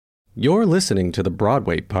You're listening to the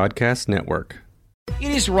Broadway Podcast Network.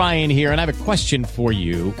 It is Ryan here, and I have a question for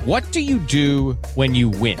you. What do you do when you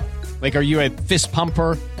win? Like, are you a fist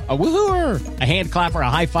pumper, a woohooer, a hand clapper, a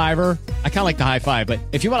high fiver? I kind of like the high five, but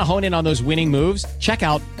if you want to hone in on those winning moves, check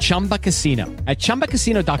out Chumba Casino. At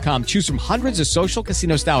ChumbaCasino.com, choose from hundreds of social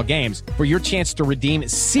casino-style games for your chance to redeem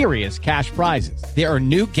serious cash prizes. There are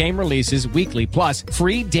new game releases weekly, plus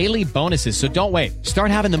free daily bonuses. So don't wait. Start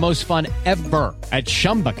having the most fun ever at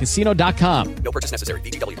ChumbaCasino.com. No purchase necessary.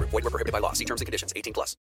 VGW Group. Void where prohibited by law. See terms and conditions.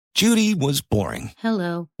 18+. Judy was boring.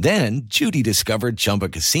 Hello. Then Judy discovered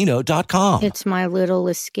ChumbaCasino.com. It's my little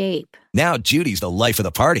escape. Now Judy's the life of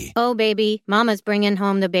the party. Oh, baby, mama's bringing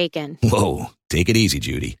home the bacon. Whoa, take it easy,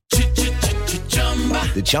 Judy.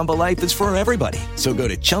 The Chumba life is for everybody. So go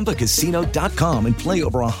to ChumbaCasino.com and play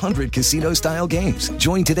over 100 casino-style games.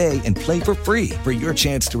 Join today and play for free for your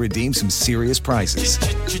chance to redeem some serious prizes.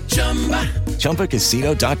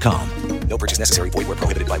 ChumbaCasino.com. No purchase necessary. Void where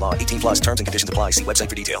prohibited by law. 18+. Terms and conditions apply. See website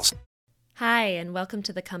for details. Hi, and welcome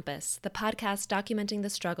to The Compass, the podcast documenting the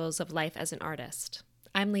struggles of life as an artist.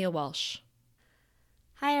 I'm Leah Walsh.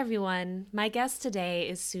 Hi, everyone. My guest today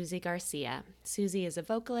is Susie Garcia. Susie is a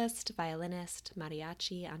vocalist, violinist,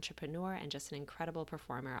 mariachi, entrepreneur, and just an incredible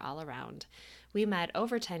performer all around. We met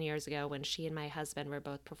over 10 years ago when she and my husband were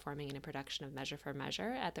both performing in a production of Measure for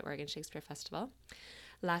Measure at the Oregon Shakespeare Festival.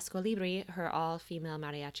 Las Colibri, her all-female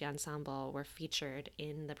mariachi ensemble, were featured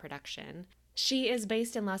in the production. She is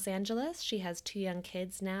based in Los Angeles. She has 2 young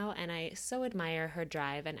kids now, and I so admire her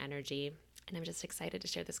drive and energy. And I'm just excited to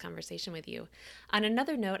share this conversation with you. On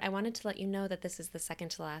another note, I wanted to let you know that this is the second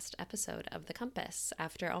to last episode of The Compass.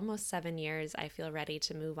 After almost 7 years, I feel ready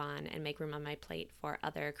to move on and make room on my plate for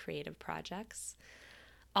other creative projects.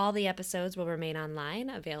 All the episodes will remain online,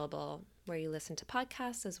 available where you listen to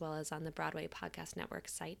podcasts, as well as on the Broadway Podcast Network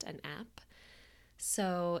site and app.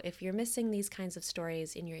 So if you're missing these kinds of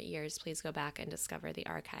stories in your ears, please go back and discover the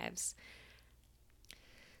archives.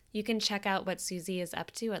 You can check out what Susie is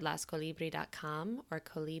up to at lascolibri.com or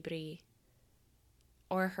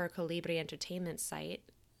her Colibri Entertainment site,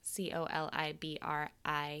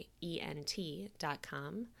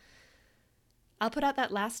 COLIBRIENT.com. I'll put out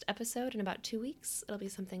that last episode in about 2 weeks. It'll be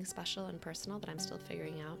something special and personal that I'm still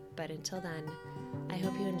figuring out. But until then, I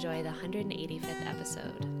hope you enjoy the 185th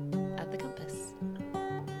episode of The Compass.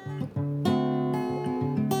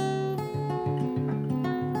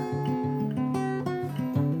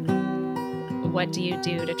 What do you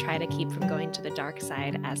do to try to keep from going to the dark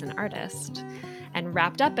side as an artist? And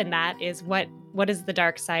wrapped up in that is what is the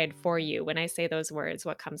dark side for you? When I say those words,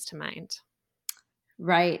 what comes to mind?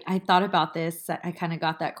 Right. I thought about this. I kind of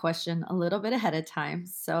got that question a little bit ahead of time.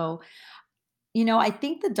 So, I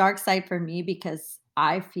think the dark side for me, because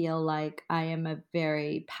I feel like I am a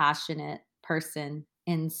very passionate person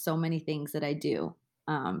in so many things that I do,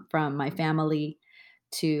 from my family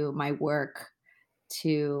to my work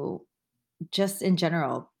to just in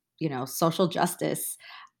general, social justice.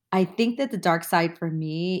 I think that the dark side for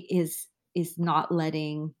me is not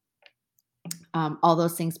letting all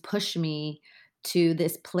those things push me to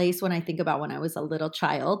this place when I think about when I was a little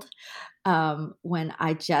child, when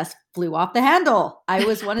I just flew off the handle. I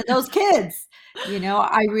was one of those kids.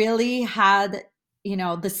 I really had,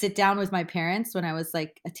 the sit down with my parents when I was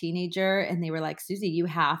like a teenager, and they were like, Susie, you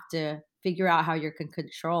have to figure out how you can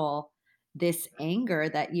control this anger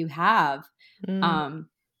that you have.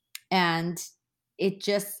 And it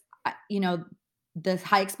just, the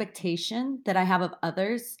high expectation that I have of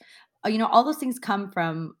others, all those things come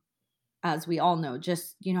from, as we all know,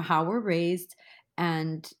 just, how we're raised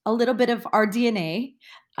and a little bit of our DNA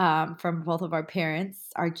from both of our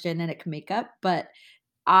parents, our genetic makeup. But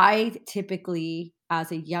I typically,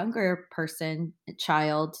 as a younger person,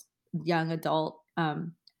 child, young adult,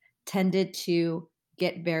 tended to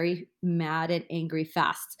get very mad and angry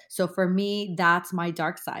fast. So for me, that's my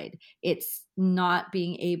dark side. It's not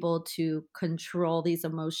being able to control these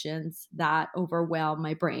emotions that overwhelm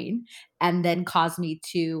my brain and then cause me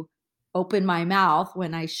to open my mouth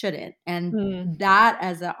when I shouldn't. And that,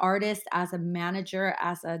 as an artist, as a manager,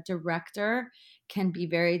 as a director, can be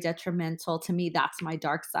very detrimental to me. That's my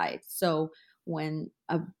dark side. So when,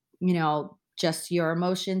 just your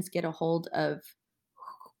emotions get a hold of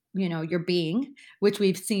your being, which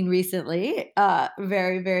we've seen recently,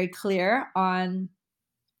 very, very clear on,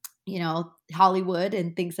 Hollywood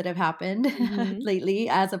and things that have happened lately,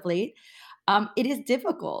 as of late. It is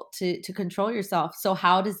difficult to control yourself. So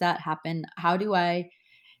how does that happen? How have I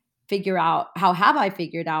figured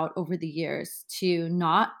out over the years to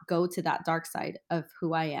not go to that dark side of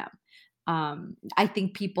who I am? I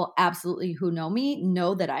think people absolutely who know me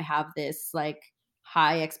know that I have this like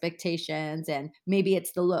high expectations, and maybe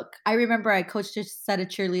it's the look. I remember I coached a set of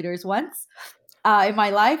cheerleaders once in my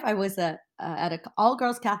life. I was at a all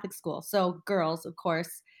girls Catholic school. So girls, of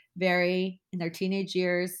course, very in their teenage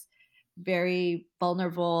years, very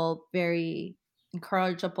vulnerable, very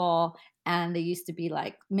encourageable. And they used to be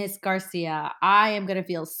like, Miss Garcia, I am going to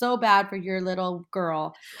feel so bad for your little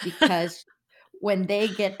girl because when they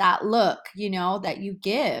get that look, that you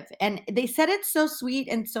give. And they said it's so sweet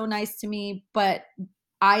and so nice to me, but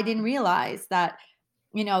I didn't realize that,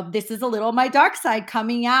 this is a little my dark side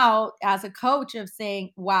coming out as a coach of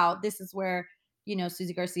saying, wow, this is where,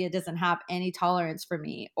 Susie Garcia doesn't have any tolerance for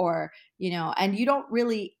me, or, and you don't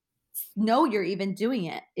really know you're even doing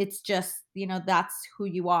it. It's just, that's who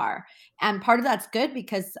you are. And part of that's good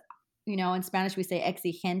because, in Spanish we say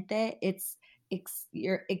exigente.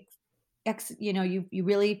 You're you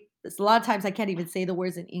really, it's a lot of times I can't even say the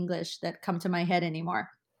words in English that come to my head anymore.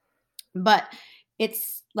 But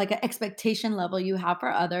it's like an expectation level you have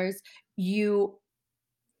for others. You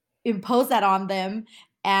impose that on them,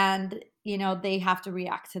 and they have to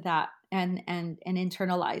react to that and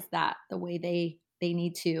internalize that the way they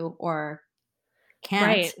need to, or can't,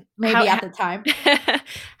 Right. maybe at the time.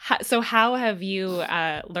 So how have you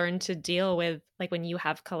learned to deal with, like, when you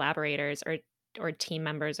have collaborators or team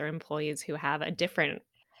members or employees who have a different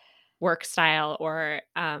work style, or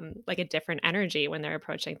like a different energy when they're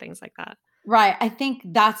approaching things like that? Right. I think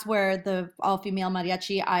that's where the all-female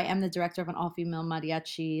mariachi, I am the director of an all-female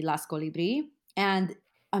mariachi, Las Colibri. And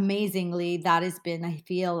amazingly, that has been, I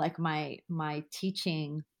feel like my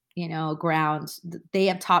teaching, ground. They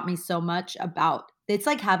have taught me so much about, it's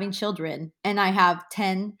like having children. And I have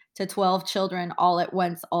 10 to 12 children all at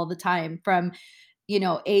once, all the time, from,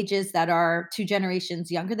 ages that are 2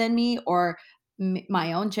 generations younger than me, or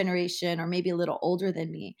my own generation, or maybe a little older than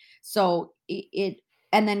me. So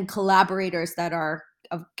and then collaborators that are,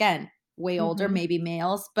 again, way older, Mhm. maybe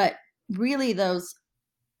males, but really those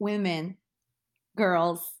women,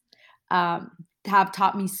 girls, um, have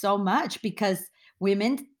taught me so much, because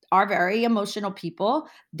women are very emotional people.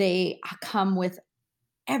 They come with,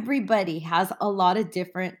 everybody has a lot of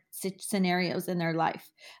different scenarios in their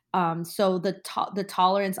life. So the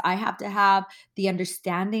tolerance I have to have, the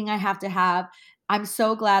understanding I have to have. I'm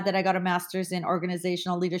so glad that I got a master's in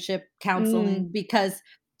organizational leadership Mm. counseling, because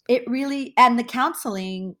it really, and the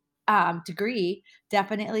counseling degree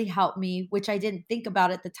definitely helped me, which I didn't think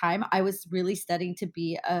about at the time. I was really studying to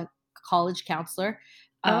be a college counselor.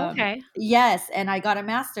 Oh, okay. Yes, and I got a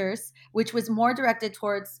master's, which was more directed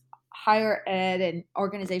towards higher ed and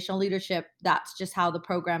organizational leadership. That's just how the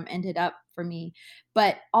program ended up for me.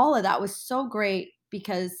 But all of that was so great,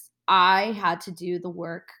 because I had to do the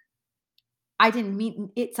work. I didn't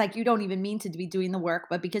mean, it's like you don't even mean to be doing the work,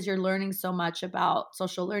 but because you're learning so much about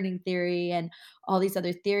social learning theory and all these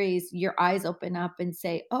other theories, your eyes open up and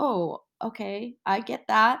say, "Oh, okay, I get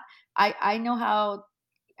that. I know how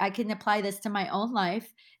I can apply this to my own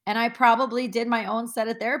life." And I probably did my own set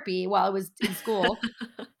of therapy while I was in school,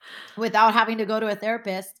 without having to go to a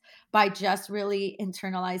therapist, by just really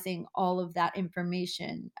internalizing all of that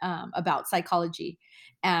information about psychology,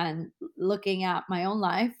 and looking at my own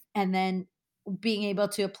life, and then being able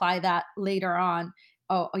to apply that later on,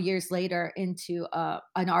 years later, into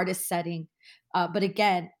an artist setting. But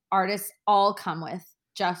again, artists all come with,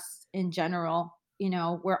 just in general,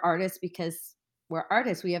 we're artists because we're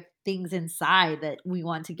artists. We have things inside that we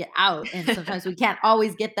want to get out, and sometimes we can't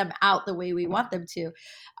always get them out the way we want them to.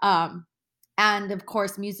 Um, and of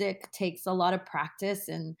course, music takes a lot of practice,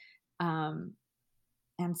 um,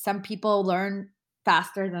 and some people learn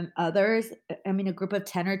faster than others. I mean, a group of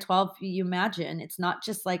 10 or 12, you imagine, it's not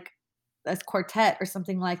just like a quartet or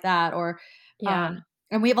something like that, or Yeah.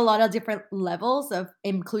 and we have a lot of different levels of,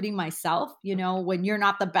 including myself. When you're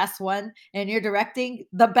not the best one and you're directing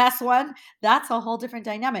the best one, that's a whole different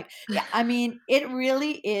dynamic. Yeah, I mean, it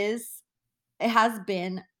really is, it has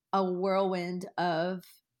been a whirlwind of,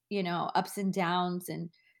 ups and downs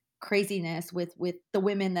and craziness with the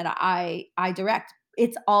women that I direct.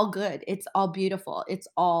 It's all good, it's all beautiful, it's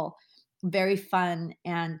all very fun,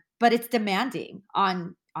 and but it's demanding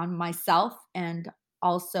on myself, and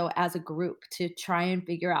also as a group, to try and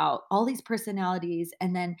figure out all these personalities,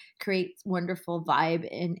 and then create wonderful vibe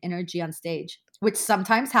and energy on stage, which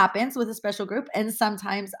sometimes happens with a special group, and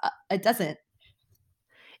sometimes it doesn't.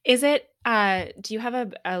 Is it do you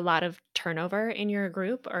have a lot of turnover in your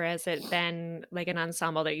group, or has it been like an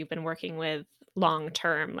ensemble that you've been working with long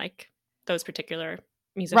term, like those particular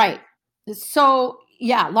musicians? Right. So,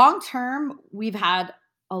 yeah, long term, we've had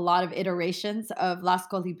a lot of iterations of Las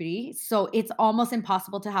Colibri. So it's almost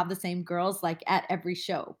impossible to have the same girls like at every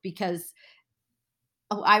show, because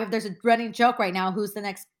there's a running joke right now. Who's the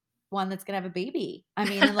next one that's going to have a baby? I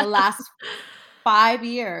mean, in the last 5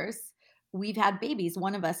 years, we've had babies.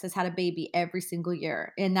 One of us has had a baby every single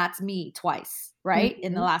year, and that's me twice, right?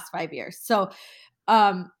 In the Mhm. last 5 years. So,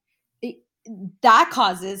 um, it, that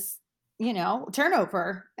causes,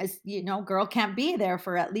 turnover. As you know, girl can't be there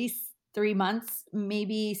for at least 3 months,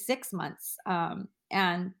 maybe 6 months,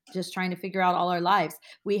 and just trying to figure out all our lives.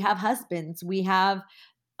 We have husbands. We have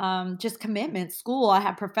just commitments. School. I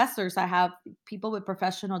have professors. I have people with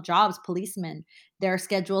professional jobs, policemen. Their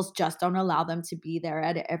schedules just don't allow them to be there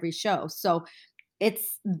at every show. So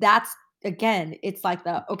that's again, it's like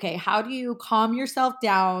okay, how do you calm yourself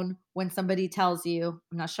down when somebody tells you,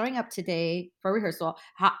 I'm not showing up today for rehearsal,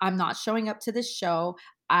 I'm not showing up to this show,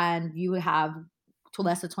 and you have to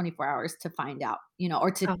less than 24 hours to find out,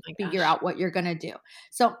 or to Oh my figure gosh. out what you're going to do.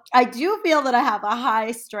 So I do feel that I have a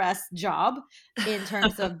high stress job in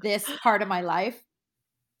terms of this part of my life.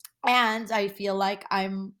 And I feel like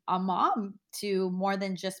I'm a mom to more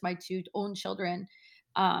than just my two own children,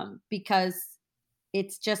 because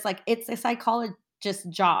it's just like it's a psychologist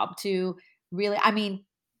job to really, I mean,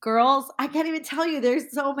 girls, I can't even tell you,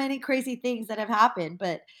 there's so many crazy things that have happened,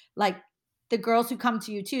 but like the girls who come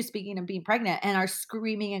to you too, speaking of being pregnant, and are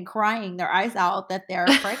screaming and crying their eyes out that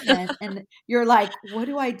they're pregnant, and you're like, what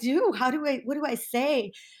do I do? What do I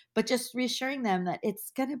say? But just reassuring them that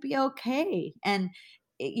it's going to be okay. And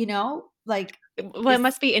like Well, it this.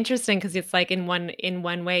 must be interesting because it's like in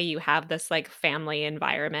one way you have this, like, family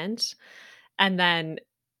environment, and then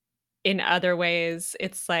in other ways,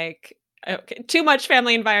 it's like, okay, too much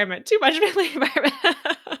family environment. You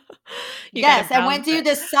gotta Yes, and when balance do you it.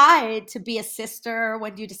 decide to be a sister?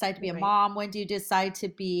 When do you decide to be a Right. mom? When do you decide to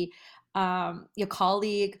be your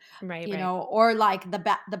colleague, Right, right. or like the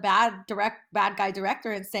bad guy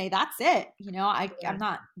director, and say that's it. Yeah. I'm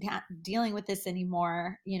not dealing with this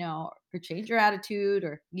anymore. Or change your attitude,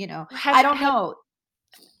 or I Have don't have know.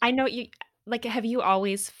 I know you like, have you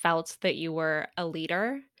always felt that you were a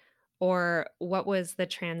leader? Or what was the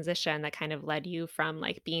transition that kind of led you from,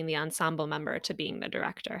 like, being the ensemble member to being the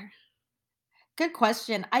director? Good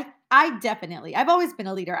question. I've always been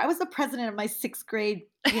a leader. I was the president of my sixth grade,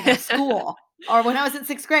 school. Or when I was in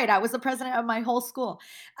sixth grade, I was the president of my whole school.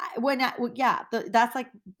 Yeah, that's like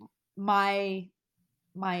my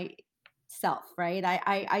my self, right?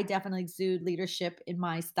 I definitely exude leadership in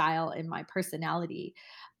my style, in my personality.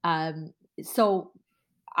 So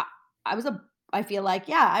I, I was a I feel like,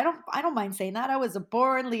 yeah, I don't mind saying that. I was a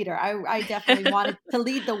born leader. I definitely wanted to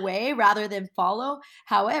lead the way rather than follow.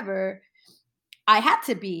 However, I had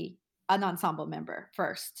to be an ensemble member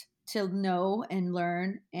first to know and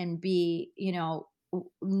learn and be,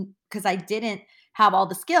 because I didn't have all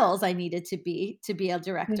the skills I needed to be a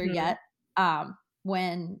director Mhm. yet.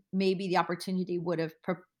 When maybe the opportunity would have,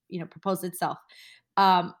 proposed itself.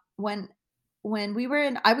 When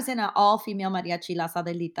I was in an all female mariachi Las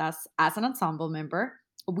Adelitas as an ensemble member.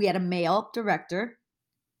 We had a male director,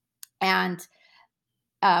 and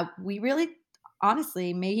we really,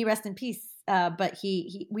 honestly, may he rest in peace. But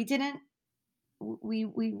we didn't, we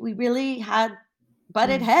really had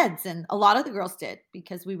butted Mm. heads, and a lot of the girls did,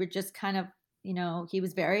 because we were just kind of, he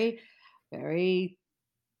was very, very,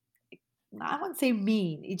 I wouldn't say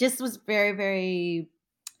mean. He just was very, very.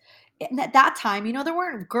 And at that time, there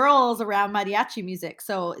weren't girls around mariachi music,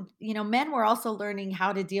 so men were also learning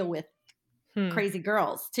how to deal with Hmm. crazy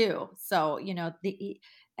girls too. So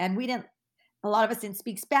and we didn't a lot of us didn't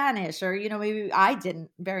speak Spanish, or maybe I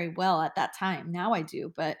didn't very well at that time. Now I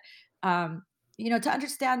do, but um to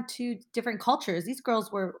understand two different cultures. These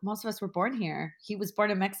girls were Most of us were born here. He was born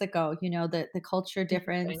in Mexico, the culture Interesting.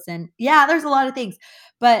 difference, and yeah, there's a lot of things.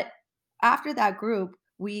 But after that group,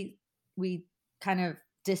 we kind of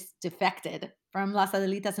defected from Las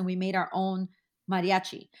Adelitas, and we made our own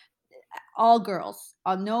mariachi, all girls,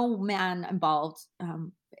 no man involved.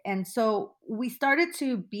 And so we started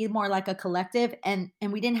to be more like a collective, and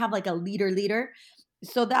we didn't have like a leader.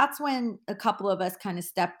 So that's when a couple of us kind of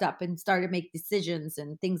stepped up and started to make decisions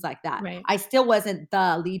and things like that. Right. I still wasn't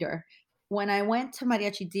the leader. When I went to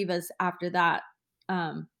Mariachi Divas after that,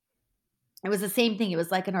 um, it was the same thing. It was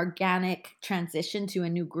like an organic transition to a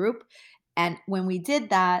new group. And when we did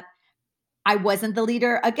that, I wasn't the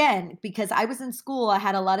leader again, because I was in school. I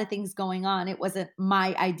had a lot of things going on. It wasn't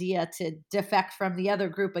my idea to defect from the other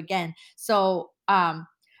group again. So,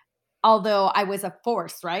 although I was a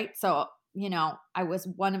force, right? So, I was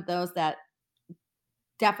one of those that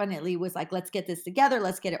definitely was like, let's get this together.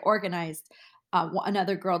 Let's get it organized.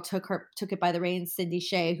 Another girl took it by the reins, Cindy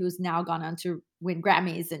Shea, who's now gone on to win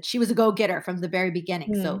Grammys, and she was a go getter from the very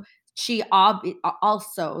beginning. So Mm. she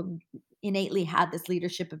also innately had this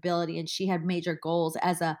leadership ability, and she had major goals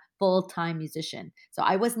as a full-time musician. So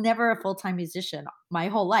I was never a full-time musician my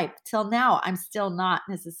whole life. Till now, I'm still not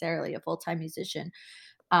necessarily a full-time musician.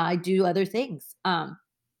 I do other things. And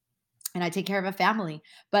I take care of a family.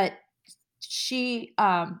 But she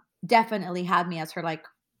definitely had me as her like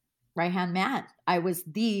right hand man. I was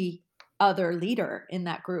the other leader in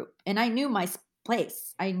that group, and I knew my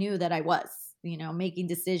place. I knew that I was, making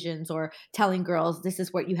decisions or telling girls, this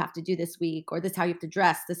is what you have to do this week, or this is how you have to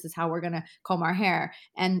dress. This is how we're gonna comb our hair.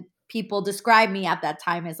 And people describe me at that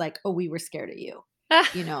time as like, oh, we were scared of you,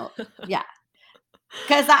 yeah.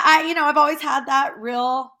 Because I've always had that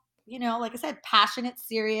real, like I said, passionate,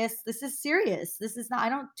 serious. This is serious. This is not, I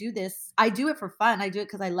don't do this. I do it for fun. I do it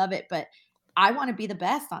because I love it, but I want to be the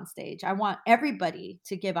best on stage. I want everybody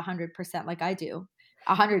to give 100% like I do,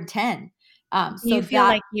 110. Do So you feel that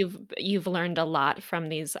like you've learned a lot from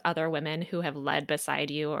these other women who have led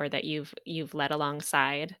beside you, or that you've led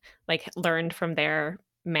alongside, like learned from their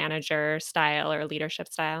manager style or leadership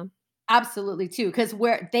style? absolutely too, because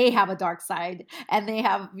where they have a dark side and they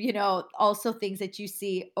have, also things that you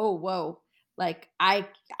see, oh, whoa, like I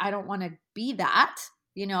don't want to be that,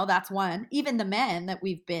 that's one. Even the men that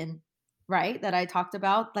we've been, right, that I talked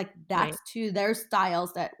about, like Right. that's two, their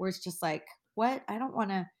styles that was just like, what? I don't want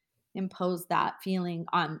to impose that feeling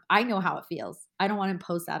on, I know how it feels. I don't want to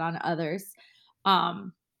impose that on others.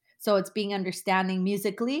 Um, so it's being understanding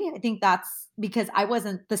musically. I think that's because I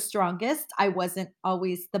wasn't the strongest. I wasn't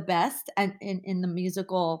always the best and in the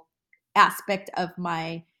musical aspect of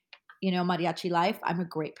my, mariachi life. I'm a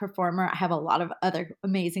great performer. I have a lot of other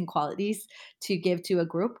amazing qualities to give to a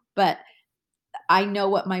group, but I know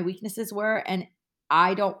what my weaknesses were, and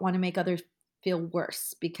I don't want to make others feel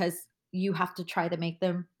worse because you have to try to make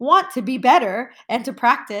them want to be better and to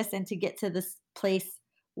practice and to get to this place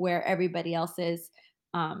where everybody else is,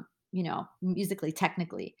 musically,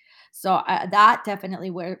 technically. So that definitely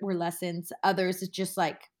were lessons. Others is just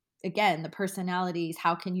like, again, the personalities.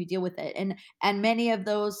 How can you deal with it? And many of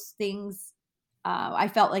those things I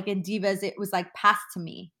felt like in divas, it was like passed to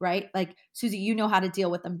me, right? Like, Susie, you know how to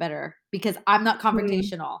deal with them better because I'm not Mhm.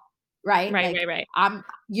 confrontational, right? Right, Like, right, right.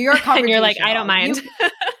 you're And you're like, "I don't confrontational. mind."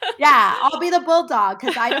 Yeah, I'll be the bulldog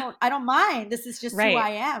because I don't mind. This is just who Right. I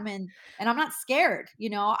am, and I'm not scared.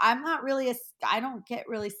 I'm not really I don't get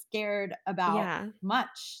really scared about Yeah.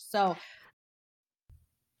 much. So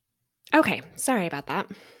Okay, sorry about that.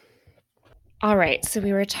 All right, so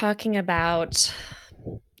we were talking about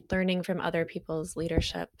learning from other people's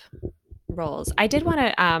leadership roles. I did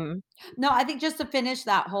wanna, no, I think just to finish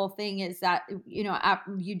that whole thing is that,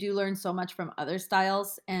 you do learn so much from other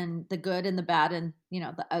styles and the good and the bad and,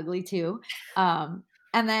 the ugly too. Um,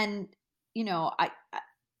 and then,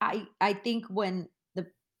 I think when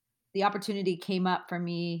the opportunity came up for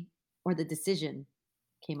me or the decision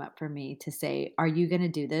came up for me to say, are you going to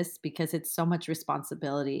do this? Because it's so much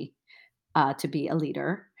responsibility to be a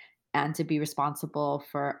leader and to be responsible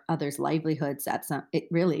for others' livelihoods. That's not it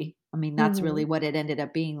really. I mean, that's really mhm. what it ended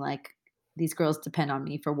up being like. These girls depend on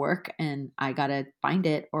me for work and I got to find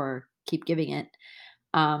it or keep giving it.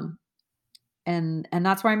 Um, and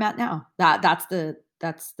that's where I'm at now. That's the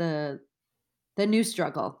new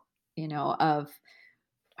struggle, of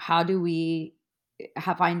how do we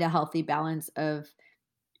find a healthy balance of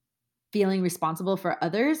feeling responsible for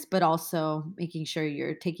others, but also making sure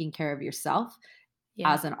you're taking care of yourself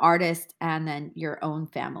Yeah. as an artist and then your own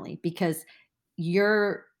family because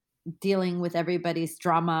you're dealing with everybody's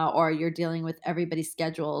drama or you're dealing with everybody's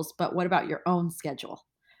schedules, but what about your own schedule?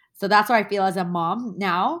 So that's where I feel as a mom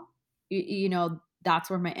now, that's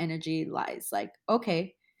where my energy lies. Like,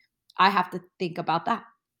 okay, I have to think about that.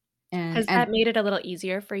 And Has and that made it a little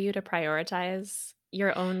easier for you to prioritize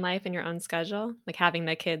your own life and your own schedule? Like having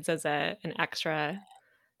the kids as an extra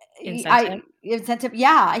incentive? I incentive,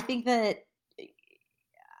 yeah, I think that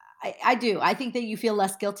I do. I think that you feel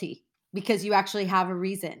less guilty because you actually have a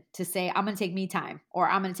reason to say, I'm going to take me time or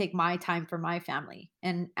I'm going to take my time for my family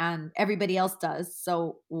and everybody else does.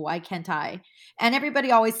 So why can't I? And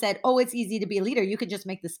everybody always said, oh, it's easy to be a leader. You can just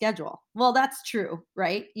make the schedule. Well, that's true,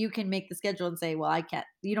 right? You can make the schedule and say, well, I can't,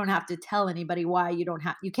 you don't have to tell anybody why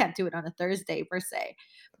you can't do it on a Thursday per se.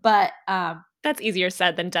 But That's easier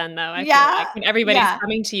said than done, though, I feel yeah, like, when everybody's yeah.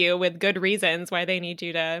 coming to you with good reasons why they need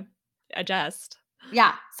you to adjust.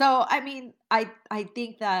 Yeah. So I mean, I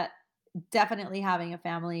think that definitely having a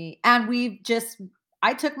family and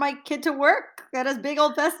I took my kid to work at a big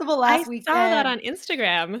old festival I last saw that weekend. on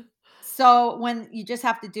Instagram. So when you just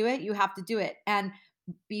have to do it, you have to do it. And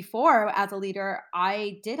before as a leader,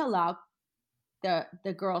 I did allow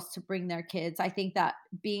the girls to bring their kids. I think that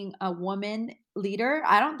being a woman leader,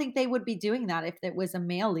 I don't think they would be doing that if it was a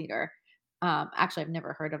male leader. Actually, I've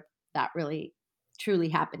never heard of that really truly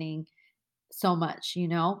happening so much,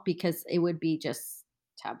 because it would be just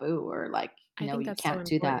taboo or like, I no, think you that's so can't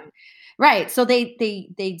do that. important. Right. So they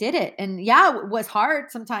did it. And yeah, it was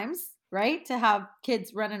hard sometimes, right? To have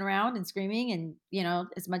kids running around and screaming and,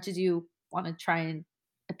 as much as you want to try and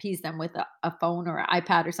appease them with a phone or an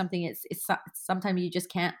iPad or something, sometimes you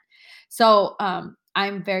just can't. So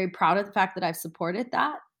I'm very proud of the fact that I've supported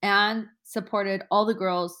that and supported all the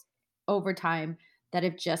girls over time that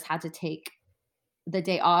have just had to take the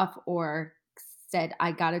day off or said,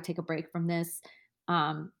 I got to take a break from this.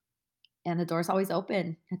 Um, and the door's always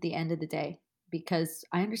open at the end of the day because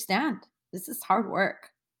I understand this is hard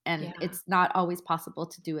work and Yeah. it's not always possible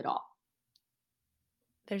to do it all.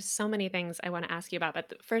 There's so many things I want to ask you about,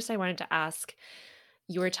 but first I wanted to ask,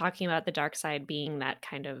 you were talking about the dark side being that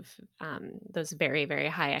kind of those very, very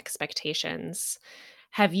high expectations.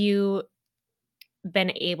 Have you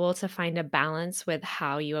been able to find a balance with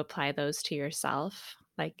how you apply those to yourself?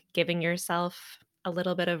 Like giving yourself a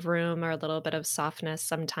little bit of room or a little bit of softness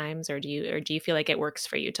sometimes, or do you feel like it works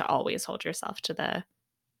for you to always hold yourself to the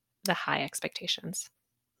high expectations?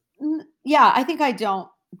 Yeah, I think I don't.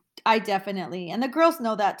 I definitely, and the girls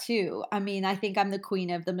know that too. I mean, I think I'm the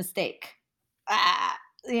queen of the mistake. Ah,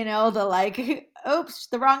 the like, oops,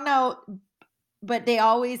 the wrong note. But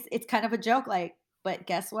it's kind of a joke, like, but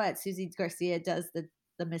guess what? Susie Garcia does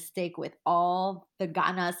the mistake with all the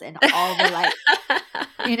ganas and all the like,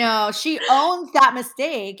 she owns that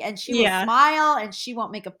mistake and she will Yeah. smile and she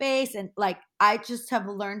won't make a face. And like, I just have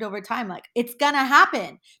learned over time, like, it's gonna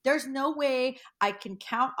happen. There's no way I can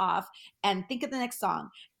count off and think of the next song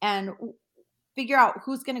and figure out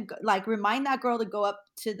who's gonna go, like, remind that girl to go up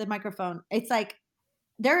to the microphone. It's like,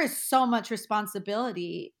 there is so much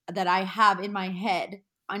responsibility that I have in my head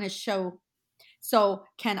on a show. So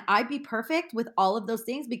can I be perfect with all of those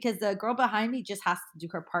things? Because the girl behind me just has to do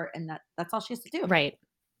her part and that's all she has to do. Right.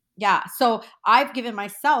 Yeah. So I've given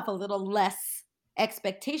myself a little less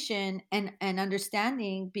expectation and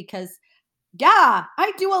understanding because yeah,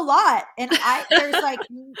 I do a lot. And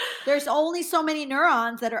there's only so many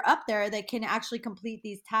neurons that are up there that can actually complete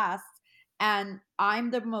these tasks. And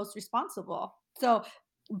I'm the most responsible. So,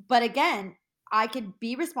 but again, I can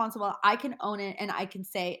be responsible, I can own it, and I can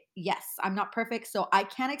say, yes, I'm not perfect. So I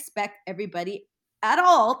can't expect everybody at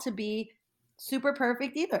all to be super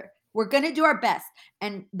perfect either. We're gonna do our best.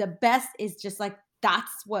 And the best is just like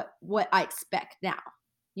that's what I expect now.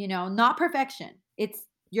 Not perfection. It's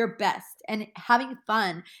your best and having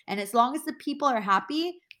fun. And as long as the people are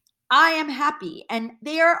happy, I am happy and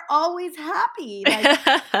they are always happy. Like,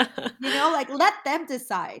 like let them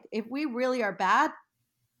decide. If we really are bad,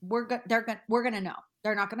 we're going to know.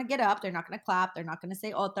 They're not going to get up, they're not going to clap, they're not going to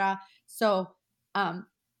say otra. So,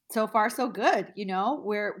 so far so good,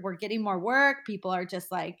 we're getting more work. People are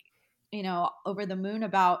just like, over the moon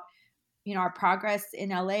about our progress in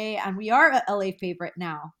LA, and we are a LA favorite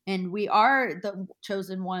now, and we are the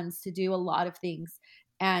chosen ones to do a lot of things.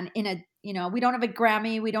 And we don't have a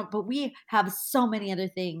Grammy, but we have so many other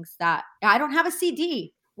things that I don't have a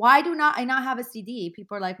CD. Why do not I not have a CD?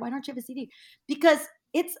 People are like, why don't you have a CD? Because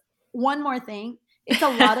it's one more thing. It's a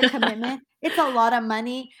lot of commitment. It's a lot of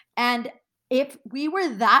money. And if we were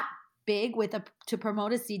that big to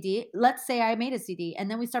promote a CD, let's say I made a CD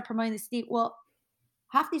and then we start promoting the CD. Well,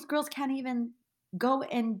 half these girls can't even go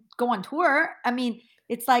on tour. I mean,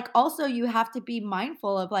 it's like also you have to be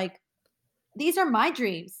mindful of like, these are my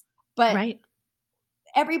dreams, but Right.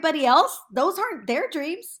 everybody else, those aren't their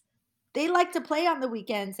dreams. They like to play on the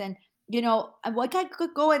weekends and, like I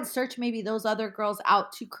could go and search maybe those other girls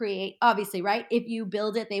out to create, obviously, right? If you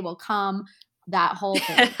build it, they will come, that whole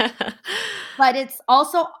thing. But it's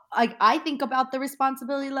also like, I think about the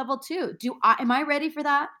responsibility level too. Am I ready for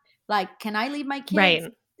that? Like, can I leave my kids?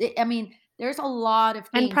 Right. I mean, there's a lot of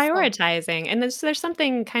And things. prioritizing. And there's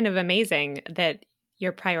something kind of amazing that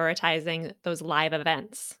you're prioritizing those live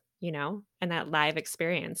events, and that live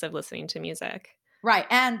experience of listening to music. Right.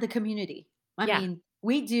 And the community. I Yeah. mean,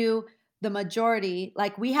 we do the majority,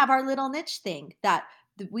 like we have our little niche thing that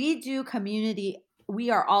we do community.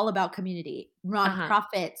 We are all about community, Uh-huh.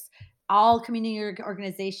 nonprofits, all community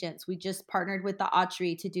organizations. We just partnered with the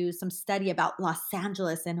Autry to do some study about Los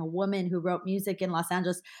Angeles and a woman who wrote music in Los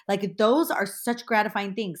Angeles. Like those are such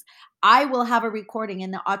gratifying things. I will have a recording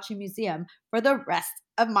in the Autry Museum for the rest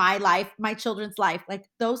of my life, my children's life. Like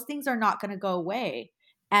those things are not going to go away.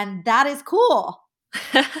 And that is cool.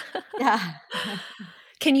 Yeah.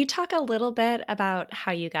 Can you talk a little bit about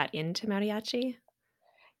how you got into mariachi?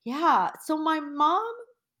 Yeah. So my mom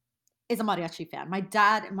is a mariachi fan. My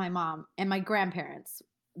dad and my mom and my grandparents,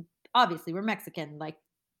 obviously, we're Mexican. Like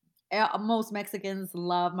most Mexicans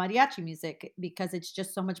love mariachi music because it's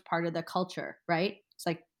just so much part of the culture, right? It's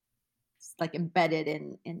like embedded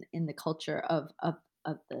in the culture of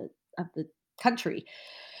the country.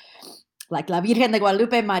 Like La Virgen de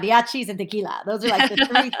Guadalupe, mariachis, and tequila. Those are like the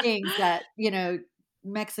three things that,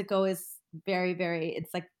 Mexico is very, very,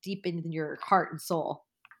 it's like deep in your heart and soul.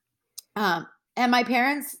 And my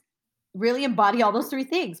parents really embody all those three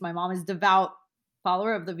things. My mom is devout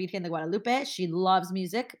follower of the Virgen de Guadalupe. She loves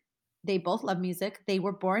music. They both love music. They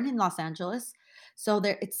were born in Los Angeles. So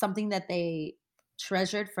it's something that they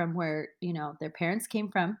treasured from where, their parents came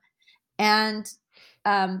from. And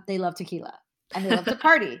they love tequila and they love to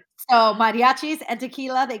party. So mariachis and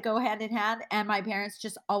tequila, they go hand in hand. And my parents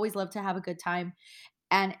just always love to have a good time.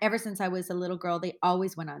 And ever since I was a little girl, they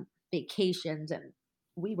always went on vacations and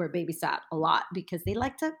we were babysat a lot because they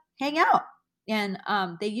like to hang out. And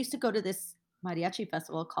they used to go to this mariachi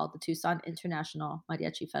festival called the Tucson International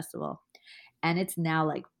Mariachi Festival. And it's now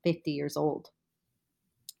like 50 years old.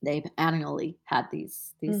 They've annually had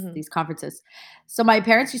these conferences. So my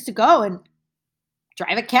parents used to go and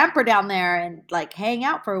drive a camper down there and like hang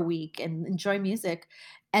out for a week and enjoy music.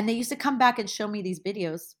 And they used to come back and show me these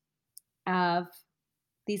videos of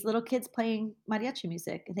these little kids playing mariachi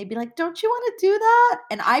music. And they'd be like, don't you want to do that?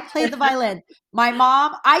 And I played the violin.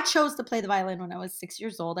 I chose to play the violin when I was 6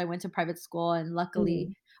 years old. I went to private school and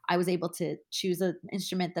luckily I was able to choose an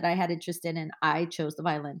instrument that I had interest in and I chose the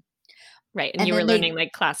violin. Right. And you were learning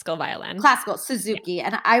like classical violin. Classical, Suzuki. Yeah.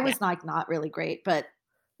 And I was like not really great, but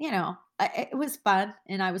it was fun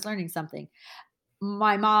and I was learning something.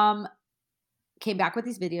 My mom came back with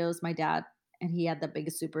these videos, my dad, and he had the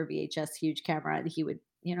biggest super VHS huge camera and he would,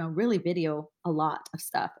 really video a lot of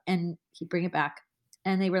stuff and he'd bring it back.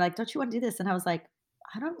 And they were like, don't you want to do this? And I was like,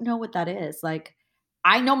 I don't know what that is. Like,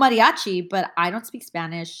 I know mariachi, but I don't speak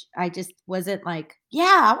Spanish. I just wasn't like,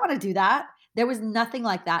 yeah, I want to do that. There was nothing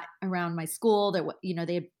like that around my school.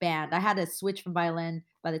 They had band. I had to switch from violin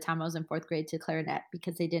by the time I was in 4th grade to clarinet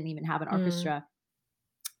because they didn't even have an orchestra.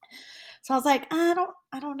 So I was like, I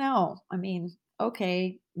don't know. I mean,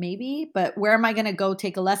 okay, maybe, but where am I going to go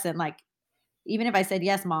take a lesson? Like, even if I said,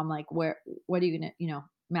 yes, mom, like, what are you going to,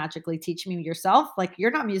 magically teach me yourself? Like,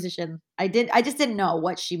 you're not a musician. I just didn't know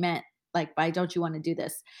what she meant. Like, by don't you want to do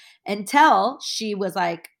this? Until she was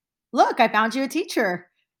like, look, I found you a teacher.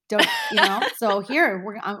 Don't, so here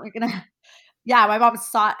we're going to, yeah, my mom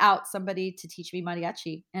sought out somebody to teach me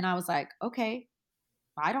mariachi. And I was like, okay,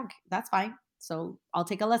 that's fine. So I'll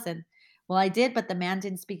take a lesson. Well, I did, but the man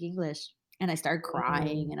didn't speak English and I started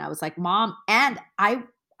crying and I was like, mom, and I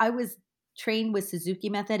was trained with Suzuki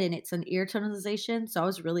method and it's an ear tonalization. So I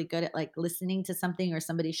was really good at like listening to something or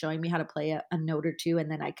somebody showing me how to play a note or two and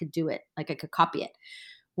then I could do it. Like I could copy it.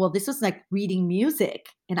 Well, this was like reading music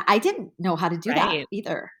and I didn't know how to do that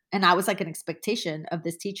either. And I was like an expectation of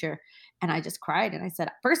this teacher and I just cried and I said,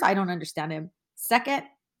 first, I don't understand him. Second,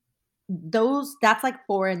 that's like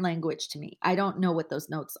foreign language to me. I don't know what those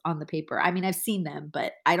notes on the paper. I mean, I've seen them,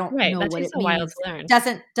 but I don't know that what takes it a while means. to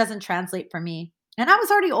learn. Doesn't translate for me. And I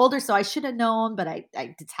was already older, so I should have known, but I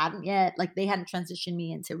just hadn't yet. Like they hadn't transitioned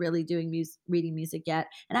me into really doing reading music yet.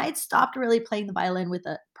 And I had stopped really playing the violin with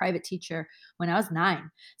a private teacher when I was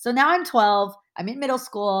 9. So now I'm 12. I'm in middle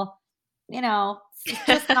school. It's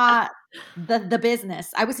just not the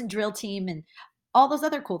business. I was in drill team and all those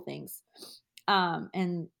other cool things.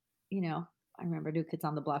 And I remember New Kids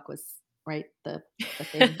on the Block was right the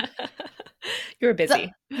thing. You were busy.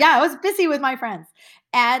 So, yeah, I was busy with my friends.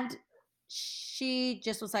 And she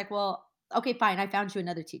just was like, well, okay, fine. I found you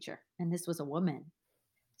another teacher. And this was a woman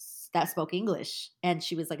that spoke English. And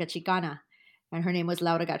she was like a Chicana. And her name was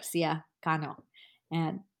Laura Garcia Cano.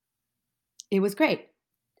 And it was great.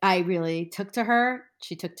 I really took to her.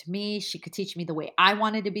 She took to me. She could teach me the way I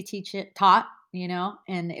wanted to be taught,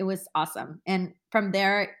 and it was awesome. And from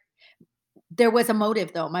there was a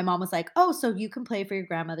motive though. My mom was like, oh, so you can play for your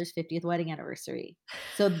grandmother's 50th wedding anniversary.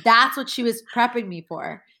 So that's what she was prepping me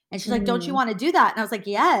for. And she's like, don't you want to do that? And I was like,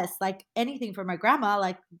 yes, like anything for my grandma.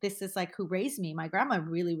 Like this is like who raised me. My grandma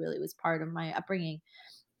really, really was part of my upbringing.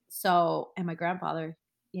 So, and my grandfather,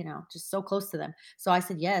 just so close to them. So I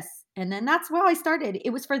said, yes. And then that's where I started.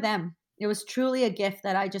 It was for them. It was truly a gift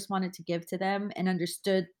that I just wanted to give to them and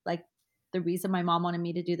understood like the reason my mom wanted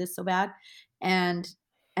me to do this so bad. And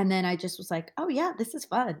then I just was like, oh yeah, this is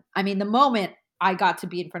fun. I mean, the moment I got to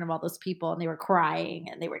be in front of all those people and they were crying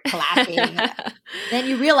and they were clapping. Then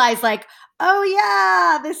you realize like, oh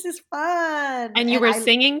yeah, this is fun. And you And were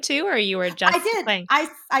singing too, or you were I just did. playing?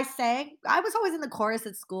 I sang. I was always in the chorus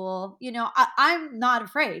at school. I'm not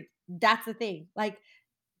afraid. That's the thing. Like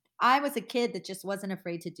I was a kid that just wasn't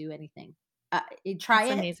afraid to do anything. You try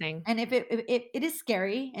That's it, amazing. and if it is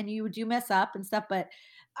scary and you do mess up and stuff, but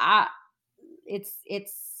uh,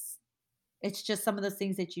 it's just some of those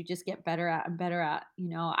things that you just get better at and better at.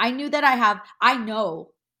 I knew that I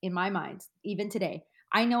know in my mind, even today,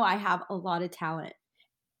 I know I have a lot of talent.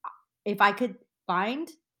 If I could find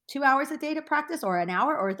 2 hours a day to practice or an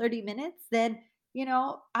hour or 30 minutes, then,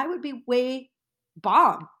 I would be way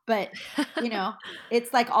bomb. But,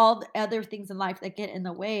 it's like all the other things in life that get in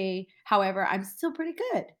the way. However, I'm still pretty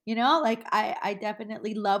good, like I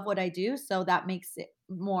definitely love what I do. So that makes it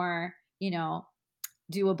more,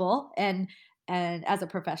 doable. And as a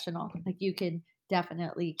professional, like you can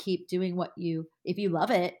definitely keep doing if you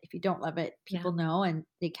love it. If you don't love it, Yeah. people know and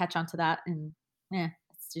they catch on to that. And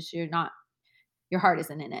it's just your heart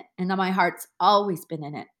isn't in it. And now my heart's always been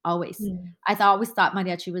in it. Always. Mm. Always thought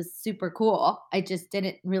mariachi was super cool. I just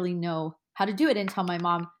didn't really know how to do it until my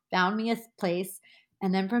mom found me a place.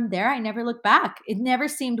 And then from there I never looked back. It never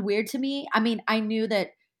seemed weird to me. I mean, I knew that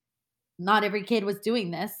not every kid was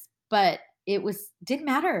doing this, but didn't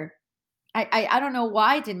matter. I don't know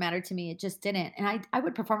why it didn't matter to me. It just didn't. And I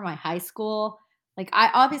would perform in my high school. Like I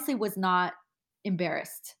obviously was not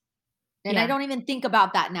embarrassed. And I Yeah. don't even think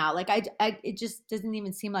about that now. Like it just doesn't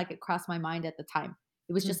even seem like it crossed my mind at the time.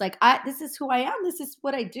 It was Mm. just like, this is who I am. This is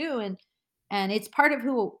what I do. And it's part of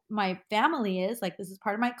who my family is. Like, this is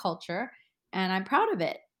part of my culture and I'm proud of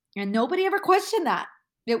it. And nobody ever questioned that.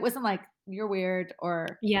 It wasn't like you're weird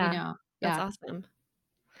or, Yeah. That's yeah. awesome.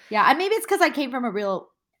 Yeah. And maybe it's because I came from a real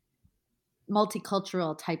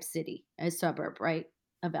multicultural type city, a suburb, right,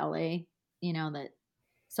 of LA, that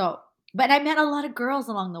so but I met a lot of girls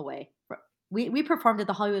along the way. We performed at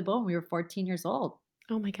the Hollywood Bowl when we were 14 years old.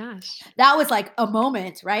 Oh my gosh. That was like a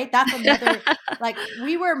moment, right? That's another like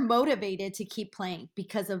we were motivated to keep playing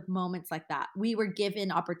because of moments like that. We were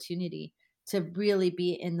given opportunity to really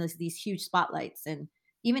be in these huge spotlights, and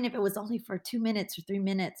even if it was only for 2 minutes or 3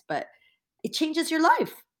 minutes, but it changes your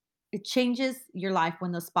life. It changes your life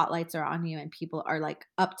when those spotlights are on you and people are like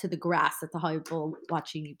up to the grass at the Hollywood Bowl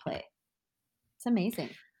watching you play. It's amazing.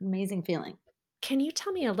 Amazing feeling. Can you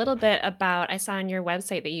tell me a little bit about, I saw on your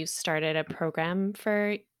website that you started a program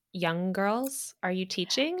for young girls. Are you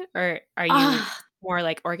teaching or are you Ah, more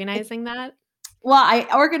like it organizing that? well, I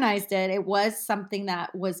organized it. It was something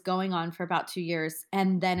that was going on for about 2 years,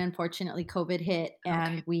 and then unfortunately COVID hit Okay.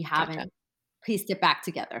 and we Gotcha. haven't pieced it back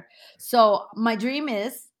together. So, my dream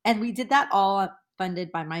is and we did that all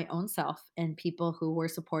funded by my own self and people who were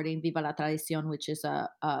supporting Viva la Tradicion, which is a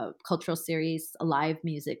cultural series, a live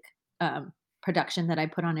music, um, production that I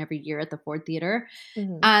put on every year at the Ford Theater.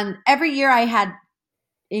 Mhm. And every year I had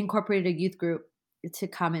incorporated a youth group to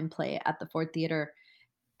come and play at the Ford Theater.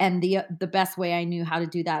 And the best way I knew how to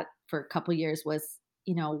do that for a couple years was,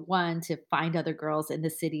 one, to find other girls in the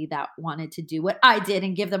city that wanted to do what I did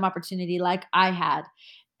and give them opportunity like I had.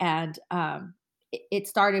 And it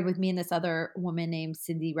started with me and this other woman named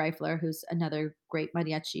Cindy Reifler, who's another great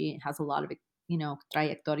mariachi, has a lot of,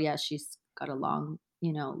 trayectoria. She's got a long,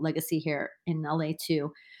 legacy here in LA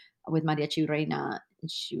too with Mariachi Reina.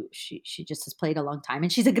 She just has played a long time,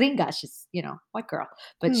 and she's a gringa. She's white girl,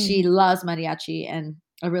 but Hmm. she loves mariachi and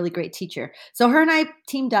a really great teacher. So her and I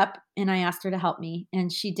teamed up, and I asked her to help me,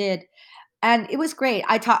 and she did, and it was great.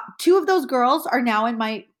 I taught two of those girls are now in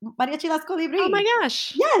my Mariachi Las Oh my Colibri.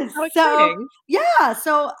 gosh. Yes. How So exciting. yeah.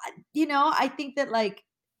 So I think that like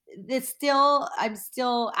I'm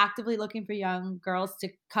still actively looking for young girls to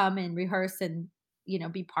come and rehearse and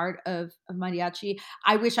be part of mariachi.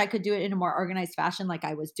 I wish I could do it in a more organized fashion like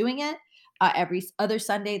I was doing it. Every other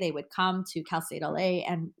Sunday they would come to Cal State LA,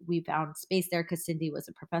 and we found space there because Cindy was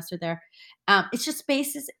a professor there. It's just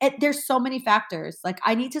spaces. There's so many factors. Like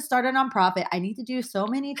I need to start a nonprofit. I need to do so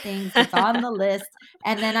many things. It's on the list,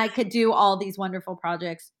 and then I could do all these wonderful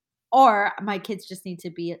projects. Or my kids just need to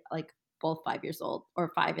be like both 5 years old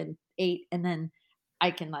or 5 and 8, and then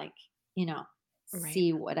I can like Right.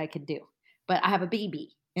 see what I can do. But I have a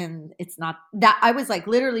baby, and it's not that I was like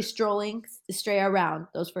literally strolling stray around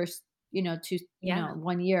those first two Yeah.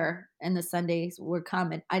 1 year, and the Sundays were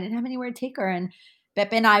coming. I didn't have anywhere to take her, and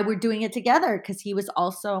Pepe and I were doing it together because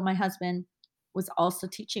my husband was also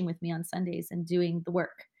teaching with me on Sundays and doing the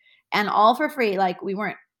work, and all for free. Like we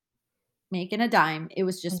weren't making a dime. It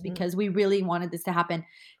was just Mhm. because we really wanted this to happen.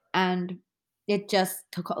 And it just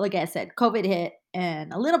took, like I said, COVID hit.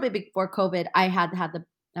 and a little bit before COVID, I had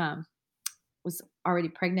was already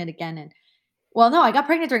pregnant again. And well, no, I got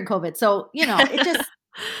pregnant during COVID. So, it just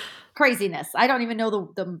craziness. I don't even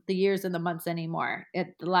know the years and the months anymore. The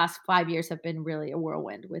last 5 years have been really a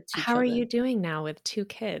whirlwind with two How are you children. doing now with 2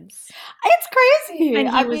 kids? It's crazy. And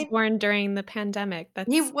I he was mean, born during the pandemic.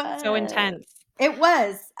 he That's so was. intense. It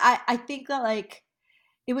was. I think that like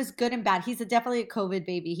it was good and bad. He's definitely a COVID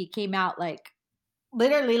baby. He came out like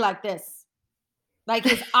literally like this. Like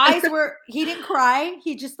his eyes were, he didn't cry.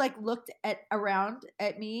 He just like looked around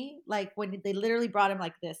at me. Like when they literally brought him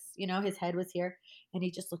like this, his head was here and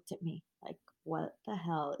he just looked at me like, what the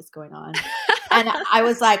hell is going on? And I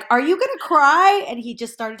was like, are you going to cry? And he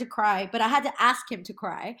just started to cry, but I had to ask him to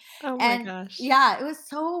cry. Oh my And gosh. yeah, it was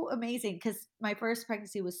so amazing because my first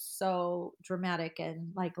pregnancy was so dramatic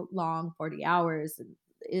and like long 40 hours. And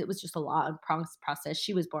it was just a long process.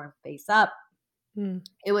 She was born face up. Mm.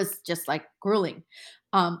 It was just like grueling.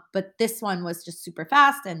 But this one was just super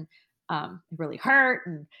fast and it really hurt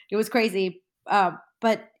and it was crazy.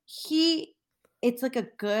 But it's like a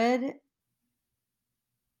good,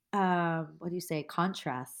 what do you say,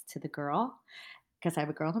 contrast to the girl because I have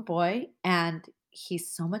a girl and a boy and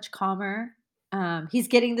he's so much calmer. He's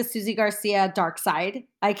getting the Susie Garcia dark side.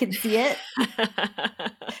 I can see it.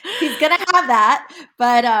 He's gonna have that,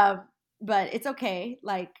 but it's okay.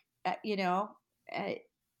 Like uh,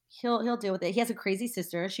 he'll deal with it. He has a crazy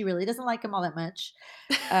sister. She really doesn't like him all that much.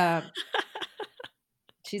 Um,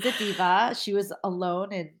 she's a diva. She was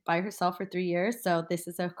alone and by herself for 3 years, so this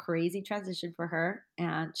is a crazy transition for her,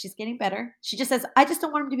 and she's getting better. She just says, "I just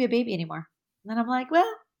don't want him to be a baby anymore." And then I'm like, "Well,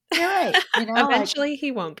 you're right." Like Eventually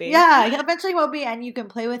he won't be. yeah, he eventually will be, and you can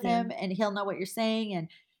play with Yeah. him, and he'll know what you're saying, and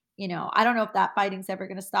I don't know if that fighting's ever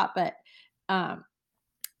gonna stop, um,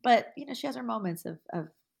 but she has her moments of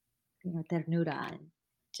ternura and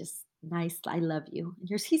just nice. I love you.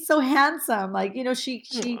 And he's so handsome. Like she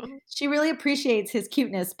she Aw. she really appreciates his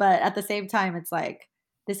cuteness, but at the same time, it's like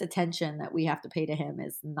this attention that we have to pay to him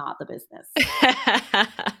is not the business.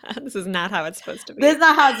 This is not how it's supposed to This be. is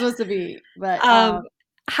not how it's supposed to be. But Um,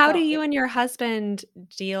 how do so you and your husband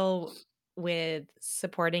deal with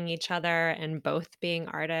supporting each other and both being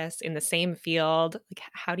artists in the same field? Like,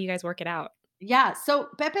 how do you guys work it out? yeah, so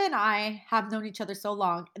Pepe and I have known each other so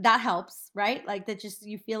long. That helps, right? Like that just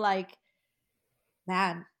you feel like,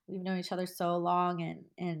 man, we've known each other so long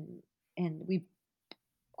and we've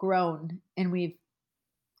grown and we've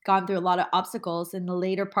gone through a lot of obstacles in the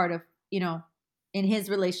later part of, in his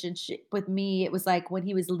relationship with me. It was like when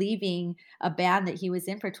he was leaving a band that he was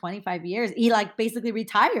in for 25 years, he like basically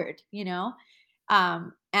retired,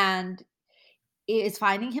 and is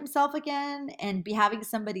finding himself again and be having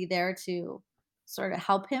somebody there to sort of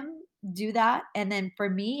help him do that. And then for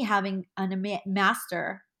me, having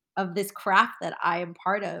master of this craft that I am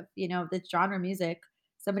part of, this genre music,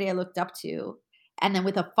 somebody I looked up to, and then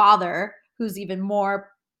with a father who's even more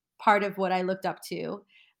part of what I looked up to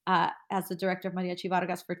as the director of Mariachi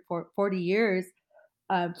Vargas for 40 years.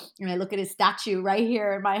 And I look at his statue right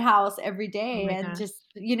here in my house every Oh day, my and gosh. just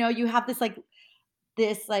you have this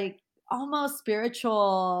almost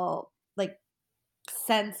spiritual like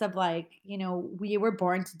sense of like we were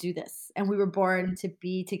born to do this and we were born to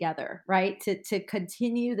be together, right, to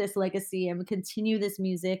continue this legacy and continue this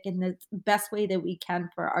music in the best way that we can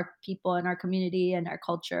for our people and our community and our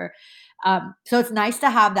culture. So it's nice to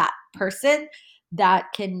have that person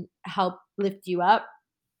that can help lift you up.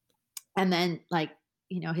 And then like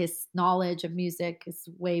his knowledge of music is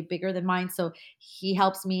way bigger than mine, so he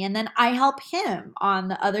helps me and then I help him on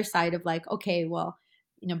the other side of like, okay, well,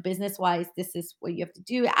 business wise, this is what you have to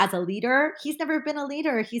do as a leader. He's never been a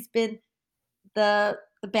leader. He's been the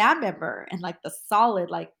band member and like the solid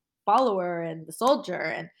like follower and the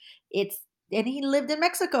soldier, it's and he lived in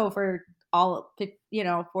Mexico for all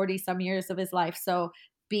of 40 some years of his life. So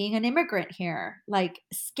being an immigrant here, like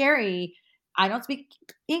scary. I don't speak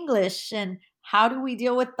English, and how do we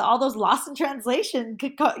deal with all those lost in translation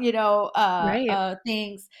Right.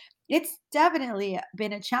 things. It's definitely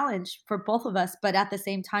been a challenge for both of us, but at the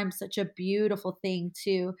same time such a beautiful thing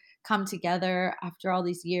to come together after all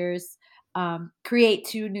these years, create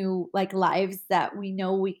two new like lives that we